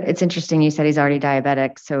 So it's interesting. You said he's already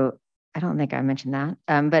diabetic. So I don't think I mentioned that.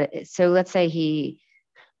 But so let's say he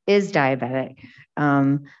is diabetic,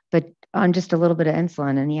 but on just a little bit of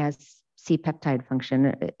insulin and he has C-peptide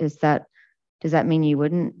function. Does that mean you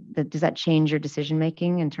wouldn't, does that change your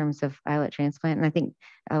decision-making in terms of islet transplant? And I think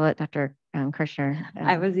I'll let Dr. Kirshner.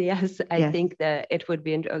 I think that it would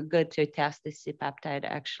be good to test the C-peptide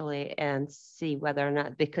actually and see whether or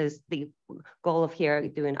not, because the goal of here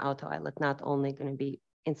doing auto islet, not only going to be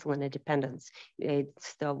insulin independence,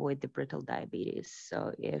 it's to avoid the brittle diabetes.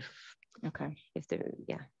 So if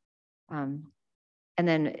there, and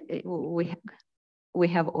then we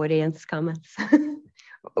have audience comments.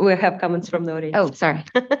 We have comments from the audience. Oh, sorry.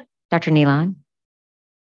 Dr. Nealon.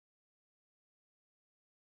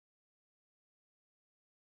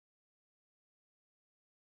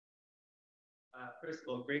 First of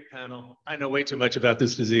all, great panel. I know way too much about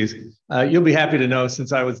this disease. You'll be happy to know,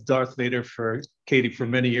 since I was Darth Vader for Katie for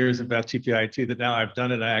many years about TPIT, that now I've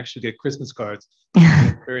done it. I actually get Christmas cards.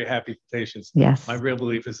 Very happy patients. Yes. My real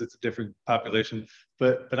belief is it's a different population,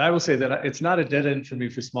 but I will say that it's not a dead end for me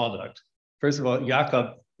for small duct. First of all,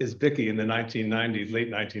 Jakob Isbicki in the 1990s,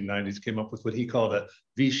 late 1990s, came up with what he called a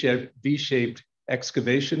V-shaped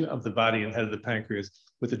excavation of the body and head of the pancreas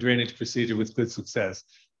with a drainage procedure with good success.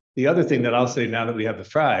 The other thing that I'll say now that we have the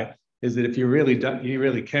fry is that if you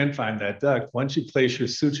really can find that duct, once you place your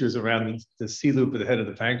sutures around the C-loop of the head of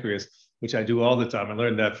the pancreas, which I do all the time, I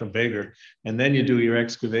learned that from Bager, and then you do your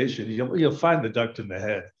excavation, you'll find the duct in the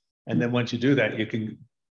head. And then once you do that, you can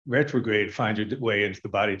retrograde, find your way into the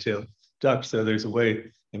body tail duct. So there's a way,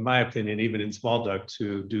 in my opinion, even in small duct,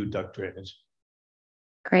 to do duct drainage.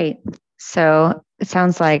 Great. So it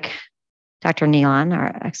sounds like Dr. Nealon,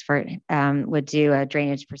 our expert, would do a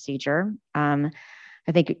drainage procedure. I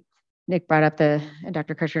think Nick brought up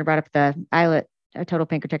Dr. Kirshner brought up the islet, a total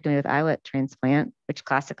pancreatectomy with islet transplant, which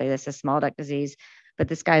classically this is small duct disease, but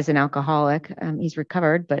this guy's an alcoholic. He's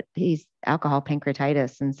recovered, but he's alcohol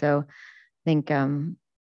pancreatitis. And so I think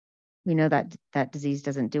we know that disease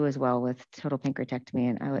doesn't do as well with total pancreatectomy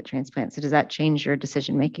and islet transplant. So does that change your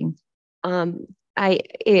decision-making? I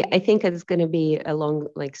think it's going to be a long,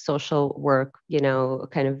 social work,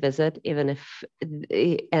 kind of visit, even if,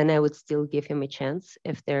 and I would still give him a chance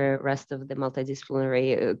if the rest of the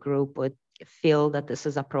multidisciplinary group would feel that this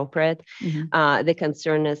is appropriate. Mm-hmm. The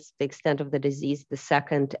concern is the extent of the disease. The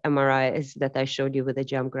second MRI is that I showed you with the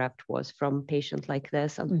jam graft was from a patient like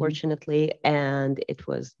this, unfortunately, mm-hmm. and it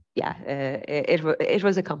was, it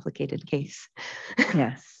was a complicated case.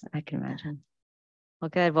 Yes, I can imagine. Well,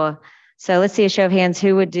 good. Well, so let's see a show of hands.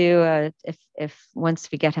 Who would do, if once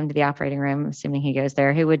we get him to the operating room, assuming he goes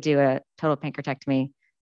there, who would do a total pancreatectomy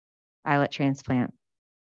islet transplant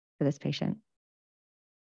for this patient?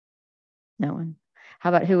 No one. How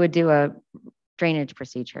about who would do a drainage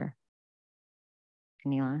procedure?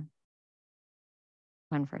 Nealon?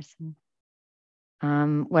 One person.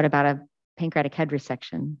 What about a pancreatic head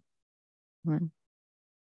resection? One.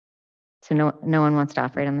 So no one wants to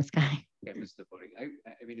operate on this guy. Yeah, Mr. Voting.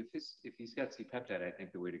 I mean, if he's got C-peptide, I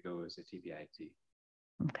think the way to go is a TPIT.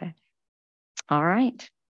 Okay. All right.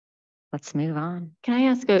 Let's move on. Can I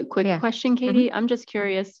ask a quick question, Katie? Mm-hmm. I'm just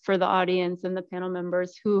curious for the audience and the panel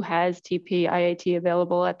members, who has TPIT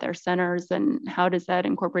available at their centers, and how does that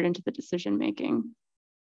incorporate into the decision making?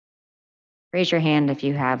 Raise your hand if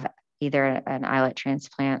you have either an islet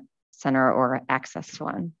transplant center or access to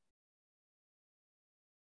one.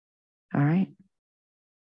 All right.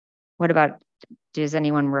 What about, does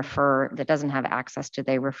anyone refer that doesn't have access? Do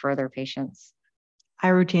they refer their patients? I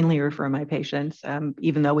routinely refer my patients,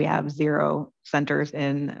 even though we have 0 centers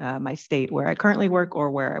in my state where I currently work or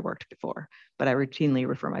where I worked before. But I routinely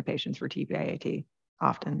refer my patients for TPIT,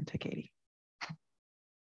 often to Katie.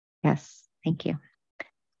 Yes, thank you.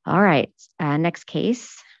 All right, next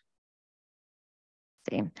case.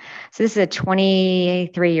 Let's see. So this is a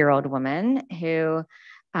 23-year-old woman who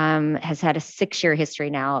has had a 6-year history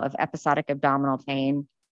now of episodic abdominal pain,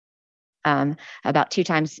 about 2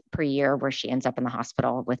 times per year, where she ends up in the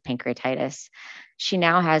hospital with pancreatitis. She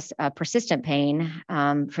now has persistent pain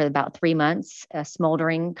for about 3 months, a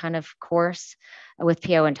smoldering kind of course with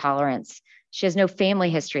PO intolerance. She has no family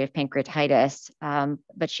history of pancreatitis,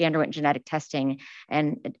 but she underwent genetic testing,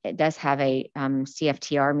 and it does have a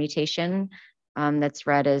CFTR mutation that's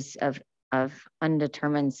read as of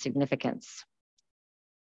undetermined significance.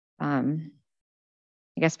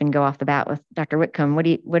 I guess we can go off the bat with Dr. Whitcomb.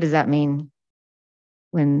 What does that mean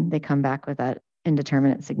when they come back with that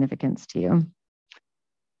indeterminate significance to you?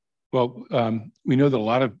 Well, we know that a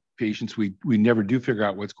lot of patients, we never do figure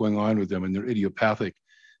out what's going on with them, and they're idiopathic.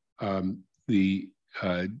 The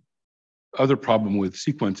other problem with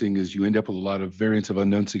sequencing is you end up with a lot of variants of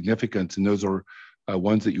unknown significance, and those are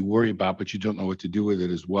ones that you worry about, but you don't know what to do with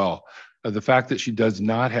it as well. The fact that she does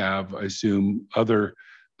not have, I assume, other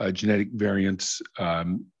genetic variants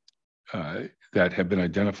that have been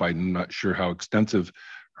identified, and I'm not sure how extensive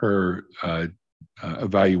her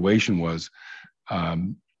evaluation was,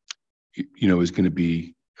 is going to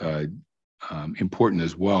be important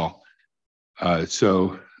as well.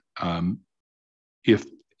 So if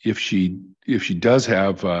she does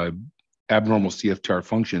have abnormal CFTR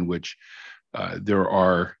function, which there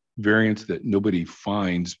are variants that nobody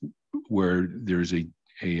finds where there's a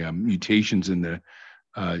mutations in the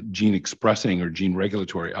gene expressing or gene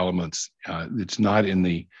regulatory elements, it's not in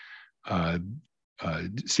the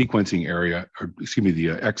sequencing area, or excuse me, the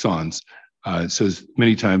exons. So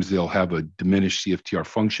many times they'll have a diminished CFTR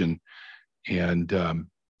function, and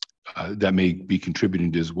that may be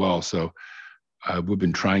contributing to as well. So we've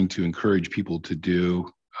been trying to encourage people to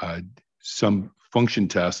do some function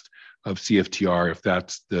test of CFTR if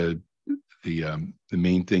that's the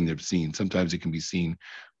main thing they've seen. Sometimes it can be seen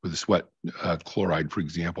with a sweat chloride, for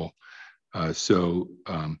example. So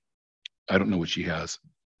I don't know what she has.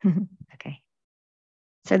 Okay.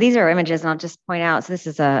 So these are images, and I'll just point out, so this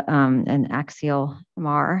is an axial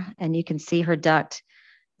MR, and you can see her duct.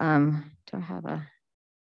 Do I have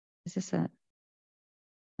is this I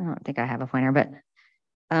don't think I have a pointer, but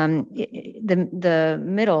the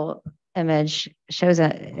middle image shows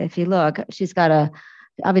if you look,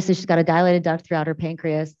 obviously she's got a dilated duct throughout her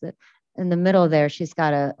pancreas. In the middle there, she's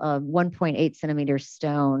got a 1.8 centimeter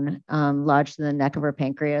stone lodged in the neck of her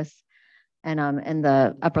pancreas. And in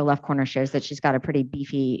the upper left corner shows that she's got a pretty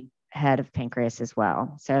beefy head of pancreas as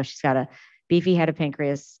well. So she's got a beefy head of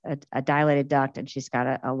pancreas, a dilated duct, and she's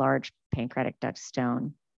got a large pancreatic duct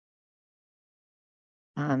stone.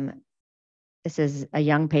 This is a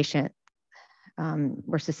young patient.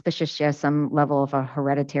 We're suspicious she has some level of a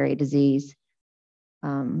hereditary disease.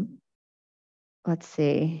 Let's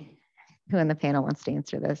see. Who in the panel wants to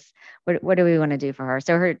answer this? What do we want to do for her?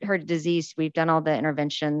 So her disease, we've done all the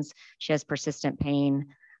interventions. She has persistent pain,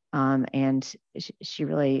 and she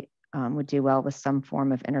really would do well with some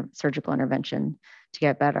form of surgical intervention to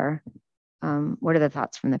get better. What are the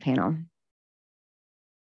thoughts from the panel?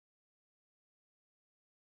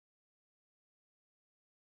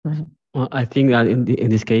 Well, I think that in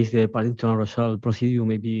this case, the Paddington-Russell procedure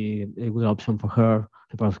may be a good option for her.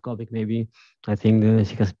 Laparoscopic, maybe. I think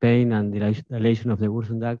she has pain and dilation of the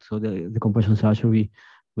Wilson duct, so the compression surgery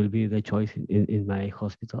will be the choice in my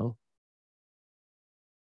hospital.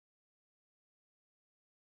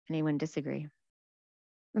 Anyone disagree?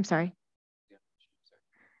 I'm sorry.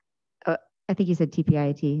 I think you said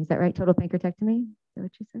TPIT. Is that right? Total pancreatectomy? Is that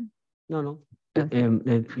what you said? No. The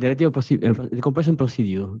compression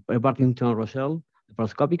procedure, Paddington-Russell,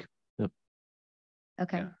 laparoscopic.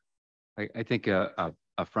 Okay. I think a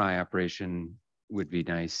fry operation would be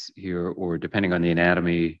nice here, or depending on the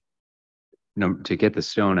anatomy, to get the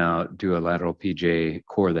stone out, do a lateral PJ,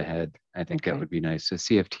 core the head. I think that would be nice. A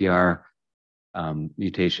CFTR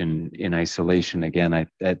mutation in isolation, again,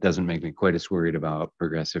 that doesn't make me quite as worried about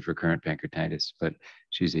progressive recurrent pancreatitis, but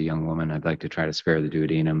she's a young woman. I'd like to try to spare the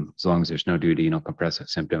duodenum as long as there's no duodenal compressive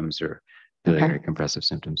symptoms or biliary compressive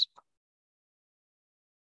symptoms.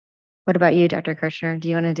 What about you, Dr. Kirshner? Do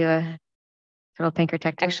you want to do a total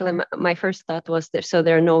pancreatectomy? Actually, my first thought was so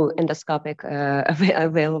there are no endoscopic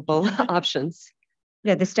available options.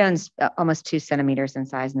 Yeah, the stone's almost 2 centimeters in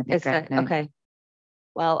size in the pancreatectomy. Okay.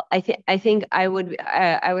 Well, I think I would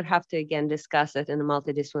have to again discuss it in a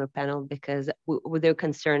multidisciplinary panel, because their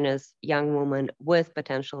concern is young woman with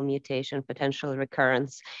potential mutation, potential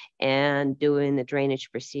recurrence, and doing the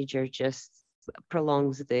drainage procedure just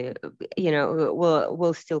prolongs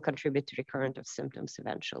will still contribute to recurrent of symptoms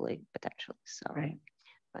eventually, potentially. So right,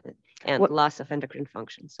 and loss of endocrine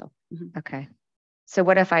function. So okay. So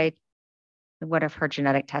what if her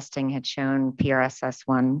genetic testing had shown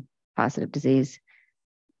PRSS1 positive disease?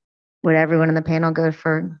 Would everyone in the panel go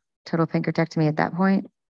for total pancreatectomy at that point?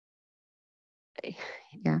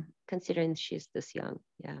 Yeah. Considering she's this young,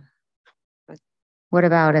 yeah. But what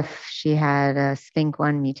about if she had a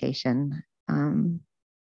SPINK1 mutation?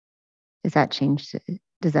 does that change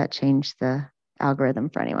the algorithm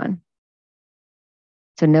for anyone?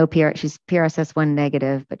 So no she's PRSS1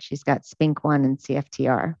 negative, but she's got SPINK1 and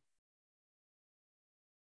CFTR.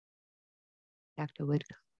 Dr.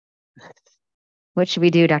 Whitcomb. What should we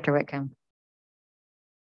do, Dr. Whitcomb?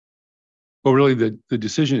 Well, really, the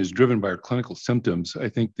decision is driven by her clinical symptoms. I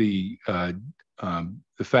think the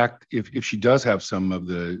fact if she does have some of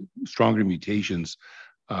the stronger mutations,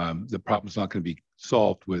 the problem's not going to be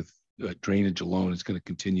solved with drainage alone. It's going to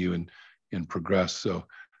continue and progress. So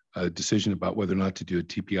a decision about whether or not to do a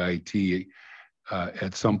TPIAT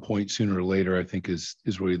at some point sooner or later, I think is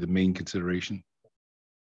really the main consideration.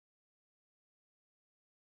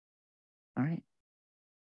 All right.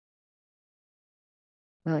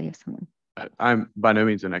 Will, you have something? I'm by no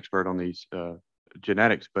means an expert on these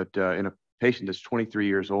genetics, but in a patient that's 23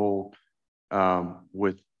 years old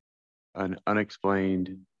with an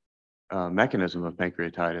unexplained mechanism of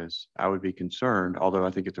pancreatitis, I would be concerned, although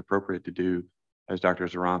I think it's appropriate to do, as Dr.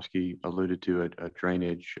 Zaromsky alluded to, a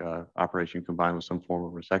drainage operation combined with some form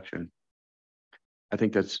of resection. I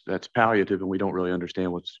think that's palliative and we don't really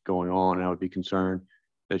understand what's going on. And I would be concerned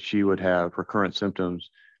that she would have recurrent symptoms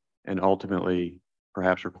and ultimately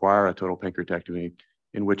perhaps require a total pancreatectomy,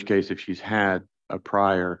 in which case if she's had a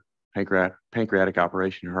prior pancreatic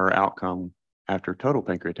operation, her outcome after total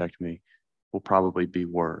pancreatectomy will probably be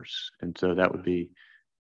worse. And so that would be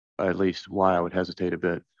at least why I would hesitate a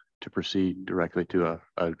bit to proceed directly to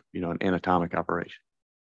an anatomic operation.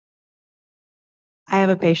 I have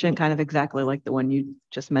a patient kind of exactly like the one you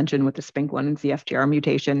just mentioned with the SPINK1 and CFTR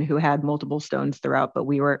mutation who had multiple stones throughout, but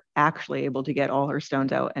we were actually able to get all her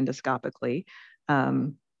stones out endoscopically,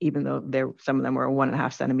 even though some of them were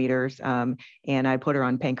 1.5 centimeters. And I put her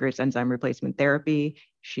on pancreas enzyme replacement therapy.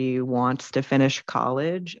 She wants to finish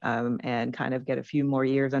college and kind of get a few more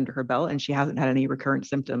years under her belt, and she hasn't had any recurrent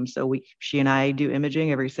symptoms. So she and I do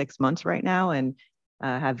imaging every 6 months right now and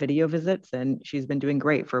have video visits, and she's been doing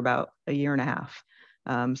great for about 1.5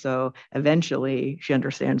 years. So eventually she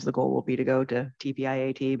understands the goal will be to go to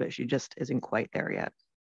TPIAT, but she just isn't quite there yet.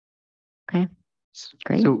 Okay,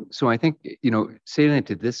 great. So I think, salient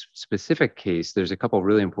to this specific case, there's a couple of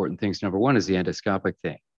really important things. Number one is the endoscopic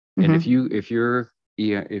thing. And if your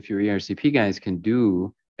ERCP guys can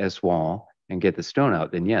do S-wall and get the stone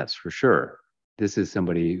out, then yes, for sure, this is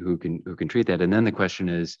somebody who can treat that. And then the question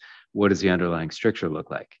is, what does the underlying stricture look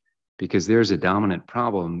like? Because there's a dominant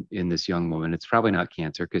problem in this young woman. It's probably not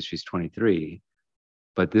cancer because she's 23,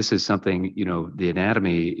 but this is something, the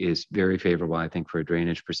anatomy is very favorable, I think, for a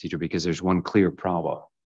drainage procedure because there's one clear problem,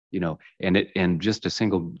 and just a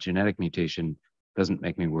single genetic mutation doesn't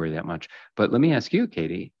make me worry that much. But let me ask you,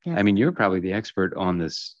 Katie, yes. I mean, you're probably the expert on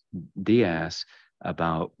this DIAS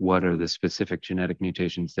about what are the specific genetic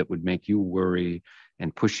mutations that would make you worry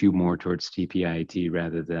and push you more towards TPIAT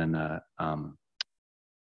rather than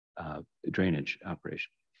drainage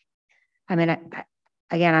operation. I mean,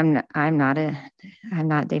 again, I'm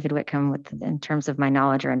not David Whitcomb in terms of my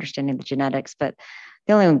knowledge or understanding the genetics, but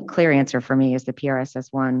the only clear answer for me is the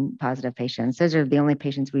PRSS1 positive patients. Those are the only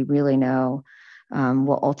patients we really know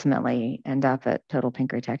will ultimately end up at total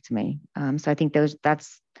pancreatectomy. So I think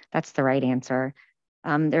that's the right answer.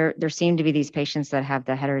 There seem to be these patients that have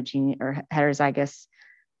the heterozygous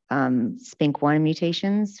SPINK1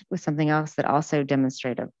 mutations with something else that also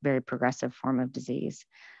demonstrate a very progressive form of disease.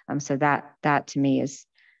 So that to me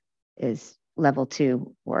is level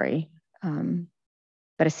 2 worry.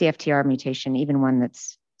 But a CFTR mutation, even one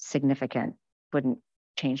that's significant, wouldn't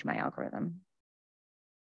change my algorithm.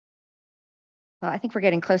 Well, I think we're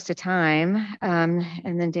getting close to time.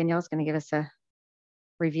 And then Danielle's going to give us a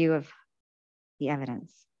review of the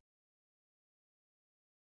evidence.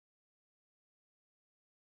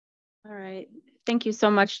 All right. Thank you so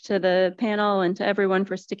much to the panel and to everyone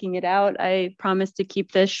for sticking it out. I promise to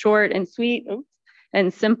keep this short and sweet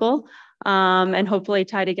and simple, and hopefully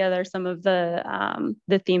tie together some of the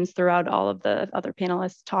themes throughout all of the other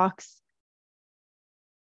panelists' talks.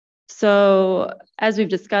 So as we've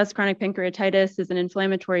discussed, chronic pancreatitis is an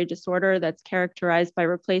inflammatory disorder that's characterized by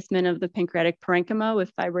replacement of the pancreatic parenchyma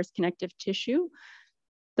with fibrous connective tissue.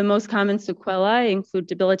 The most common sequelae include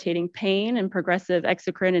debilitating pain and progressive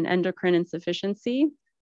exocrine and endocrine insufficiency.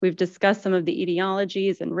 We've discussed some of the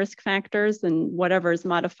etiologies and risk factors, and whatever is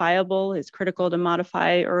modifiable is critical to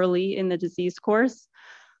modify early in the disease course.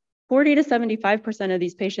 40 to 75% of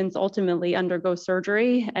these patients ultimately undergo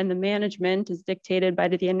surgery, and the management is dictated by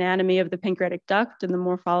the anatomy of the pancreatic duct and the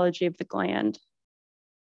morphology of the gland.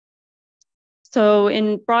 So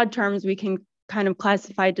in broad terms, we can kind of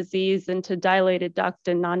classify disease into dilated duct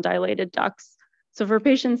and non-dilated ducts. So for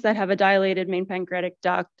patients that have a dilated main pancreatic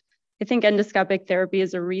duct, I think endoscopic therapy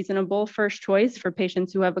is a reasonable first choice for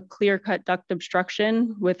patients who have a clear-cut duct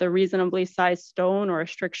obstruction with a reasonably sized stone or a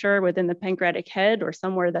stricture within the pancreatic head or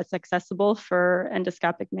somewhere that's accessible for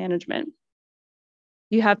endoscopic management.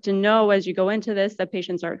 You have to know as you go into this that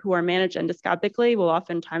patients who are managed endoscopically will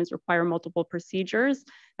oftentimes require multiple procedures,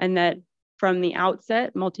 and that from the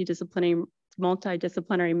outset,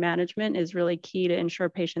 multidisciplinary management is really key to ensure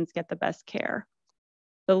patients get the best care.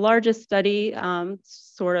 The largest study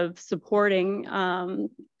sort of supporting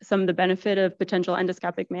some of the benefit of potential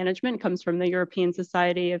endoscopic management comes from the European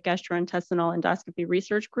Society of Gastrointestinal Endoscopy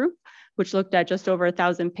Research Group, which looked at just over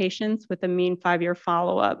 1,000 patients with a mean 5-year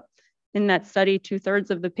follow-up. In that study,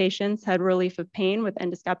 2/3 of the patients had relief of pain with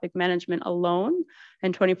endoscopic management alone,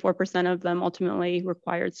 and 24% of them ultimately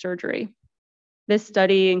required surgery. This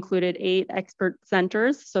study included 8 expert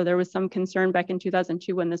centers, so there was some concern back in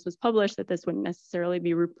 2002 when this was published that this wouldn't necessarily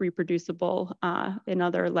be reproducible in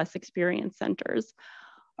other less experienced centers.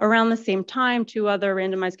 Around the same time, 2 other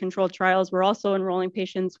randomized controlled trials were also enrolling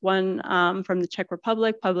patients, one from the Czech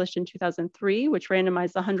Republic published in 2003, which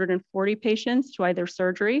randomized 140 patients to either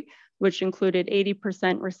surgery, which included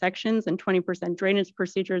 80% resections and 20% drainage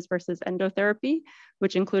procedures versus endotherapy,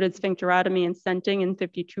 which included sphincterotomy and stenting in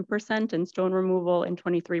 52% and stone removal in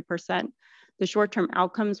 23%. The short-term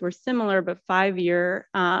outcomes were similar, but 5-year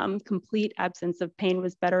complete absence of pain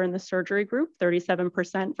was better in the surgery group,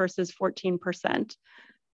 37% versus 14%.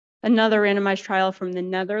 Another randomized trial from the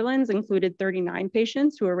Netherlands included 39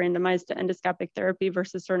 patients who were randomized to endoscopic therapy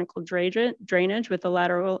versus surgical drainage with a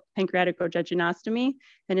lateral pancreaticojejunostomy.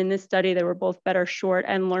 And in this study, there were both better short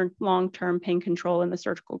and long-term pain control in the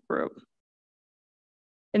surgical group.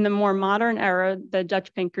 In the more modern era, the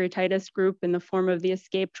Dutch pancreatitis group in the form of the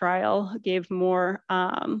ESCAPE trial gave more,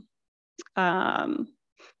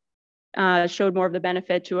 showed more of the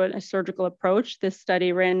benefit to a surgical approach. This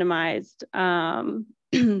study randomized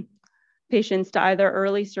patients to either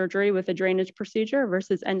early surgery with a drainage procedure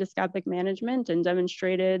versus endoscopic management and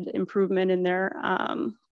demonstrated improvement in their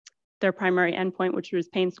primary endpoint, which was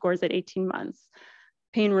pain scores at 18 months.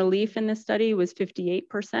 Pain relief in this study was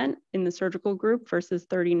 58% in the surgical group versus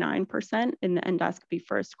 39% in the endoscopy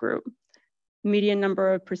first group. Median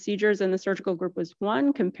number of procedures in the surgical group was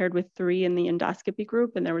 1 compared with 3 in the endoscopy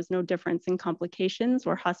group, and there was no difference in complications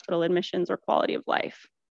or hospital admissions or quality of life.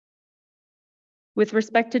 With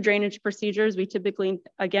respect to drainage procedures, we typically,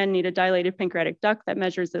 again, need a dilated pancreatic duct that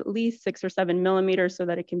measures at least 6 or 7 millimeters so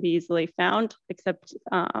that it can be easily found, except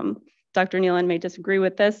Dr. Nealon may disagree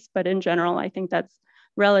with this, but in general, I think that's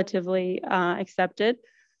relatively accepted.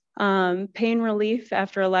 Pain relief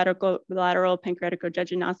after a lateral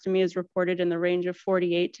pancreaticojejunostomy is reported in the range of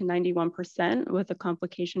 48 to 91% with a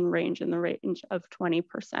complication range in the range of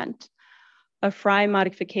 20%. A Frye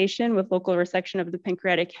modification with local resection of the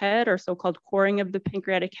pancreatic head or so-called coring of the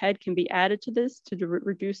pancreatic head can be added to this to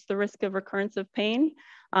reduce the risk of recurrence of pain,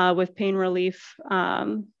 with pain relief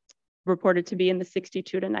reported to be in the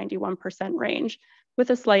 62 to 91% range,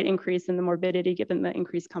 with a slight increase in the morbidity given the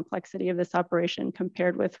increased complexity of this operation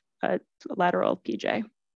compared with a lateral PJ.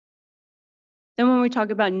 Then when we talk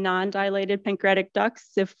about non-dilated pancreatic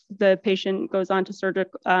ducts, if the patient goes on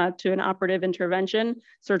to an operative intervention,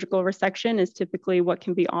 surgical resection is typically what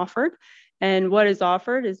can be offered. And what is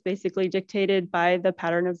offered is basically dictated by the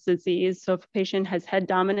pattern of disease. So if a patient has head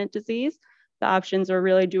dominant disease, the options are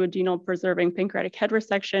really duodenal preserving pancreatic head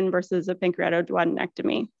resection versus a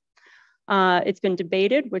pancreatoduodenectomy. It's been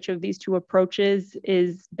debated which of these 2 approaches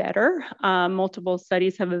is better. Multiple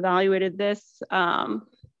studies have evaluated this.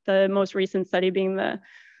 The most recent study being the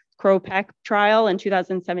CROPEC trial in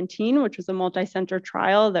 2017, which was a multi-center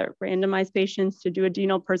trial that randomized patients to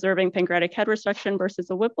duodenal preserving pancreatic head resection versus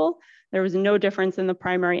a Whipple. There was no difference in the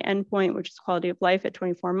primary endpoint, which is quality of life at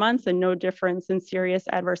 24 months, and no difference in serious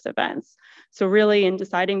adverse events. So really in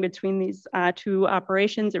deciding between these 2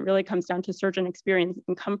 operations, it really comes down to surgeon experience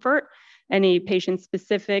and comfort, any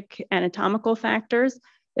patient-specific anatomical factors,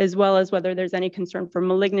 as well as whether there's any concern for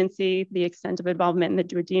malignancy, the extent of involvement in the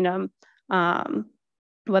duodenum,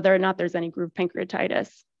 whether or not there's any groove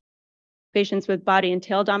pancreatitis. Patients with body and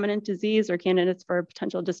tail dominant disease are candidates for a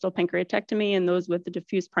potential distal pancreatectomy, and those with the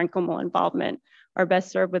diffuse parenchymal involvement are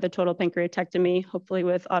best served with a total pancreatectomy, hopefully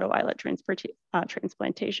with autoislet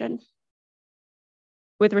transplantation.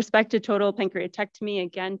 With respect to total pancreatectomy,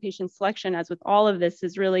 again, patient selection, as with all of this,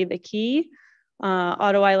 is really the key.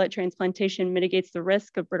 Autoislet transplantation mitigates the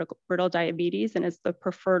risk of brittle diabetes and is the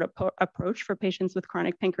preferred approach for patients with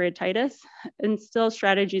chronic pancreatitis. And still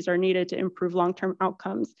strategies are needed to improve long-term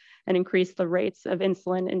outcomes and increase the rates of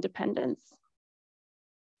insulin independence.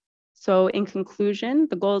 So in conclusion,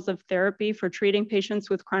 the goals of therapy for treating patients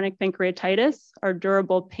with chronic pancreatitis are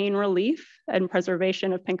durable pain relief and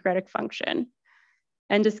preservation of pancreatic function.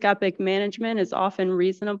 Endoscopic management is often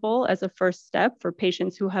reasonable as a first step for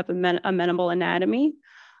patients who have amenable anatomy,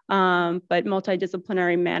 but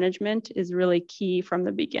multidisciplinary management is really key from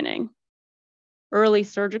the beginning. Early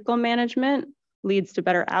surgical management leads to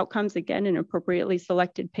better outcomes, again, in appropriately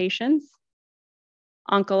selected patients.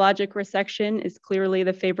 Oncologic resection is clearly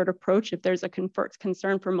the favored approach if there's a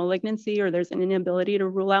concern for malignancy or there's an inability to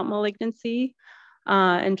rule out malignancy.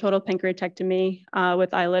 And total pancreatectomy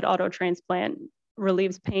with eyelid autotransplant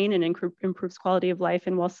relieves pain and improves quality of life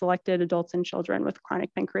in well-selected adults and children with chronic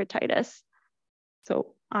pancreatitis.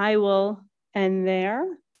 So I will end there.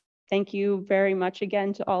 Thank you very much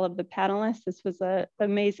again to all of the panelists. This was an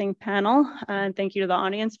amazing panel. And thank you to the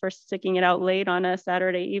audience for sticking it out late on a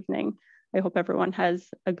Saturday evening. I hope everyone has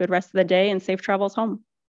a good rest of the day and safe travels home.